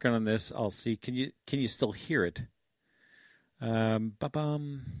 I'm working on this. I'll see. Can you still hear it?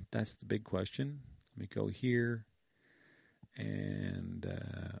 That's the big question. Let me go here. And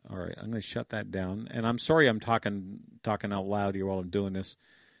all right, I'm going to shut that down. And I'm sorry I'm talking out loud here while I'm doing this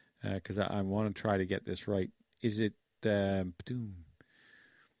because I want to try to get this right. Is it?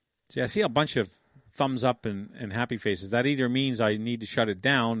 See, I see a bunch of thumbs up and happy faces. That either means I need to shut it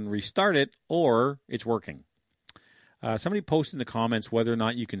down and restart it, or it's working. Somebody post in the comments whether or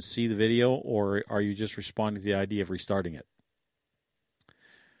not you can see the video, or are you just responding to the idea of restarting it.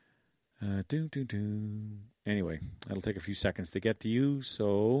 Anyway, that'll take a few seconds to get to you.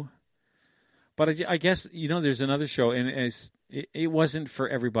 So, but I guess, there's another show, and it wasn't for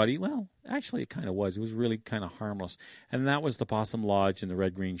everybody. Well, actually, it kind of was. It was really kind of harmless, and that was the Possum Lodge and the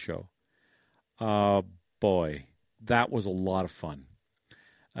Red Green Show. Boy, that was a lot of fun.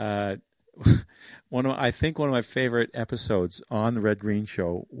 I think one of my favorite episodes on the Red Green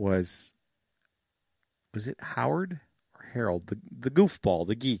Show was it Howard or Harold, the goofball,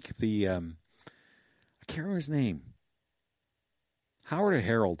 the geek, I can't remember his name. Howard or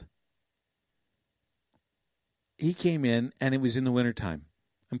Harold. He came in, and it was in the wintertime,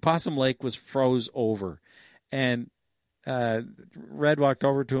 and Possum Lake was froze over, and Red walked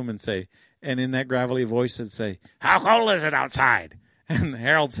over to him and in that gravelly voice would say, "How cold is it outside?" And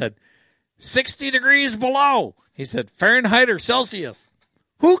Harold said, 60 degrees below. He said, Fahrenheit or Celsius?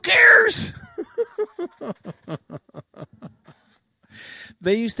 Who cares?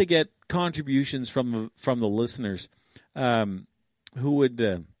 They used to get contributions from the listeners who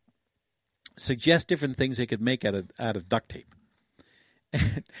would suggest different things they could make out of duct tape.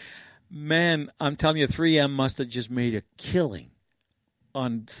 And man, I'm telling you, 3M must have just made a killing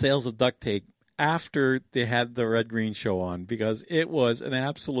on sales of duct tape after they had the Red Green Show on, because it was an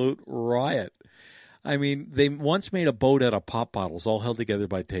absolute riot. I mean, they once made a boat out of pop bottles, all held together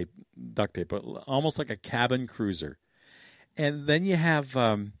by duct tape, but almost like a cabin cruiser. And then you have,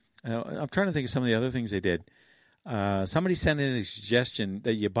 I'm trying to think of some of the other things they did. Somebody sent in a suggestion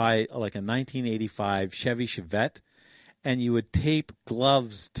that you buy like a 1985 Chevy Chevette, and you would tape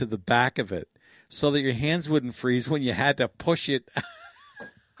gloves to the back of it so that your hands wouldn't freeze when you had to push it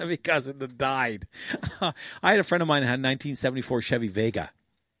because it had died. I had a friend of mine who had a 1974 Chevy Vega.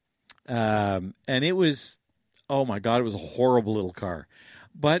 And it was, oh my God, it was a horrible little car.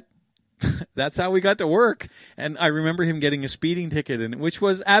 But that's how we got to work. And I remember him getting a speeding ticket, which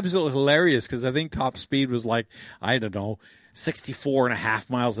was absolutely hilarious because I think top speed was like, I don't know, 64.5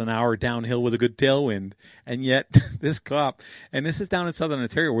 miles an hour downhill with a good tailwind. And yet this cop, and this is down in Southern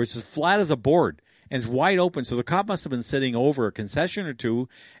Ontario, where it's as flat as a board and it's wide open. So the cop must have been sitting over a concession or two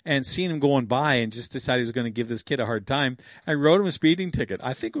and seen him going by and just decided he was going to give this kid a hard time. I wrote him a speeding ticket.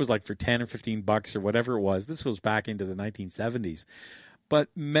 I think it was like for $10 or $15 or whatever it was. This goes back into the 1970s. But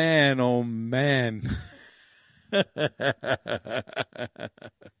man, oh man.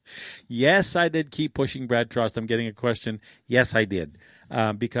 Yes, I did keep pushing Brad Trust. I'm getting a question. Yes, I did.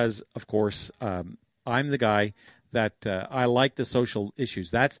 Because, of course, I'm the guy that I like the social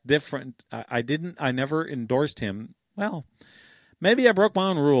issues. That's different. I never endorsed him. Well, maybe I broke my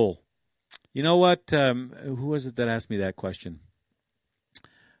own rule. You know what? Who was it that asked me that question?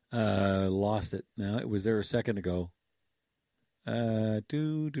 Lost it. No, it was there a second ago.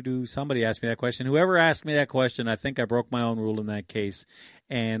 Somebody asked me that question. Whoever asked me that question, I think I broke my own rule in that case,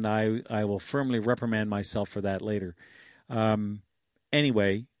 and I will firmly reprimand myself for that later.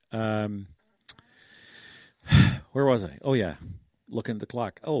 Anyway, where was I? Oh, yeah, looking at the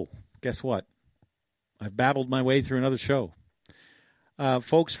clock. Oh, guess what? I've babbled my way through another show.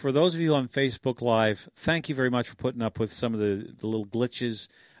 Folks, for those of you on Facebook Live, thank you very much for putting up with some of the little glitches.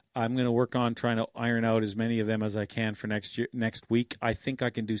 I'm going to work on trying to iron out as many of them as I can for next week. I think I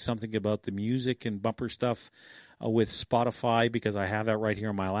can do something about the music and bumper stuff with Spotify because I have that right here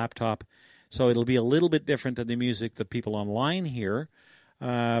on my laptop. So it'll be a little bit different than the music that people online hear.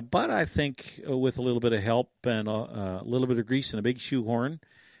 But I think with a little bit of help and a little bit of grease and a big shoehorn,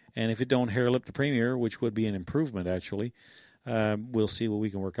 and if it don't hair lip the Premier, which would be an improvement actually, we'll see what we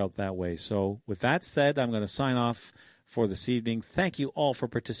can work out that way. So with that said, I'm going to sign off for this evening. Thank you all for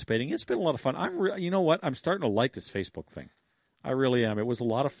participating. It's been a lot of fun. You know what? I'm starting to like this Facebook thing. I really am. It was a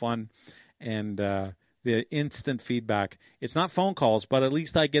lot of fun, and the instant feedback. It's not phone calls, but at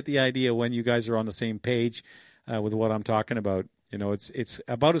least I get the idea when you guys are on the same page with what I'm talking about. You know, it's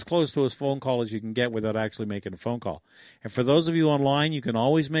about as close to a phone call as you can get without actually making a phone call. And for those of you online, you can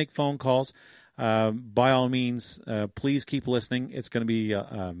always make phone calls. By all means, please keep listening. It's going to be,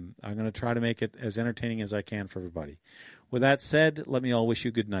 I'm going to try to make it as entertaining as I can for everybody. With that said, let me all wish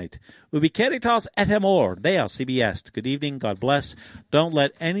you good night. Ubi caritas et amor, Deus sibi est. Good evening, God bless. Don't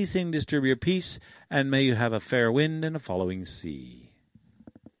let anything disturb your peace, and may you have a fair wind and a following sea.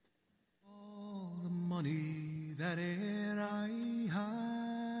 All the money that e'er I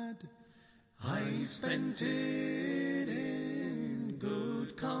had, I spent it in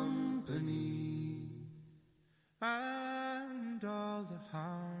good company, and all the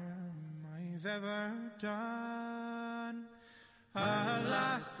harm I've ever done,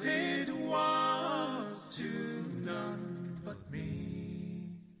 alas, it was to none but me.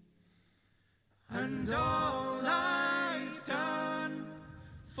 And all I've done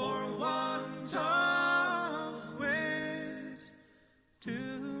for want of wit to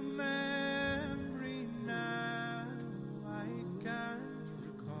memory now I can't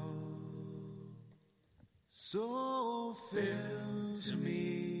recall. So fill to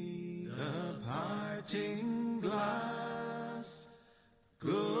me the parting glass.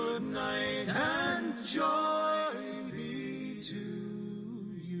 Good night and joy be to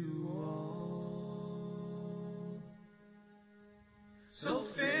you all. So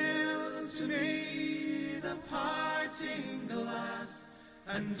fill to me the parting glass,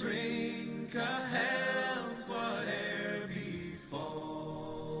 and drink a health whate'er befalls.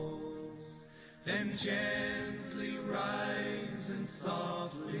 Then gently rise and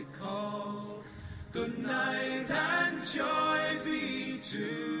softly call, good night and joy be to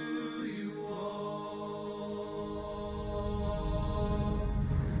you all.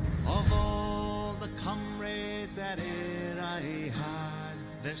 Of all the comrades that e'er I had,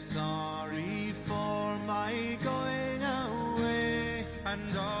 they're sorry for my going away,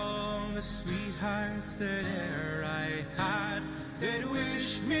 and all the sweethearts that e'er I had, they'd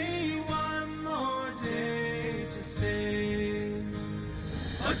wish me one more day to stay.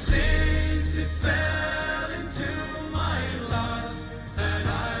 But since it fell into my lot that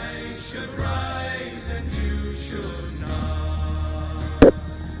I should rise and you should not,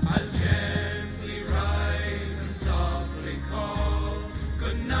 I'll gently rise and softly call,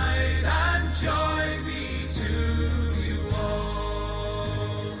 good night and joy be to you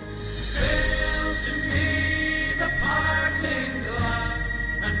all. Fill to me the parting glass,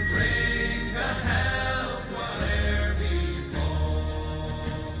 and drink a health whate'er befalls,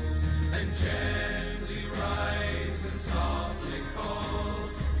 and gently rise and softly call,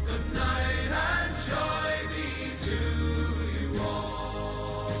 good night and joy be to you all.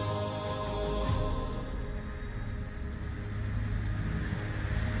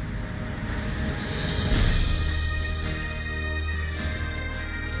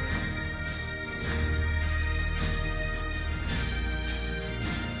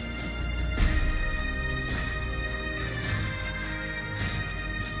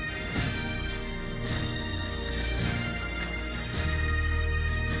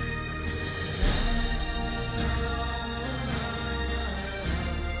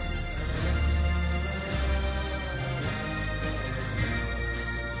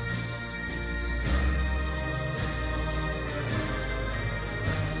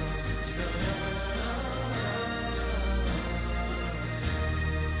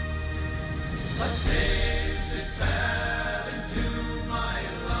 But since it fell into my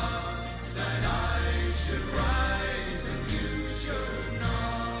lot that I should rise and you should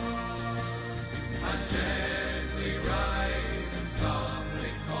not, I'll gently rise and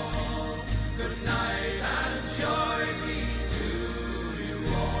softly call, good night and joy be to you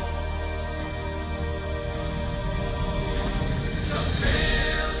all. So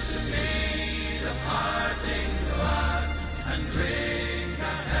fill to me the parting glass, and drink a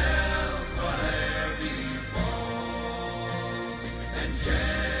health whate'er befalls, and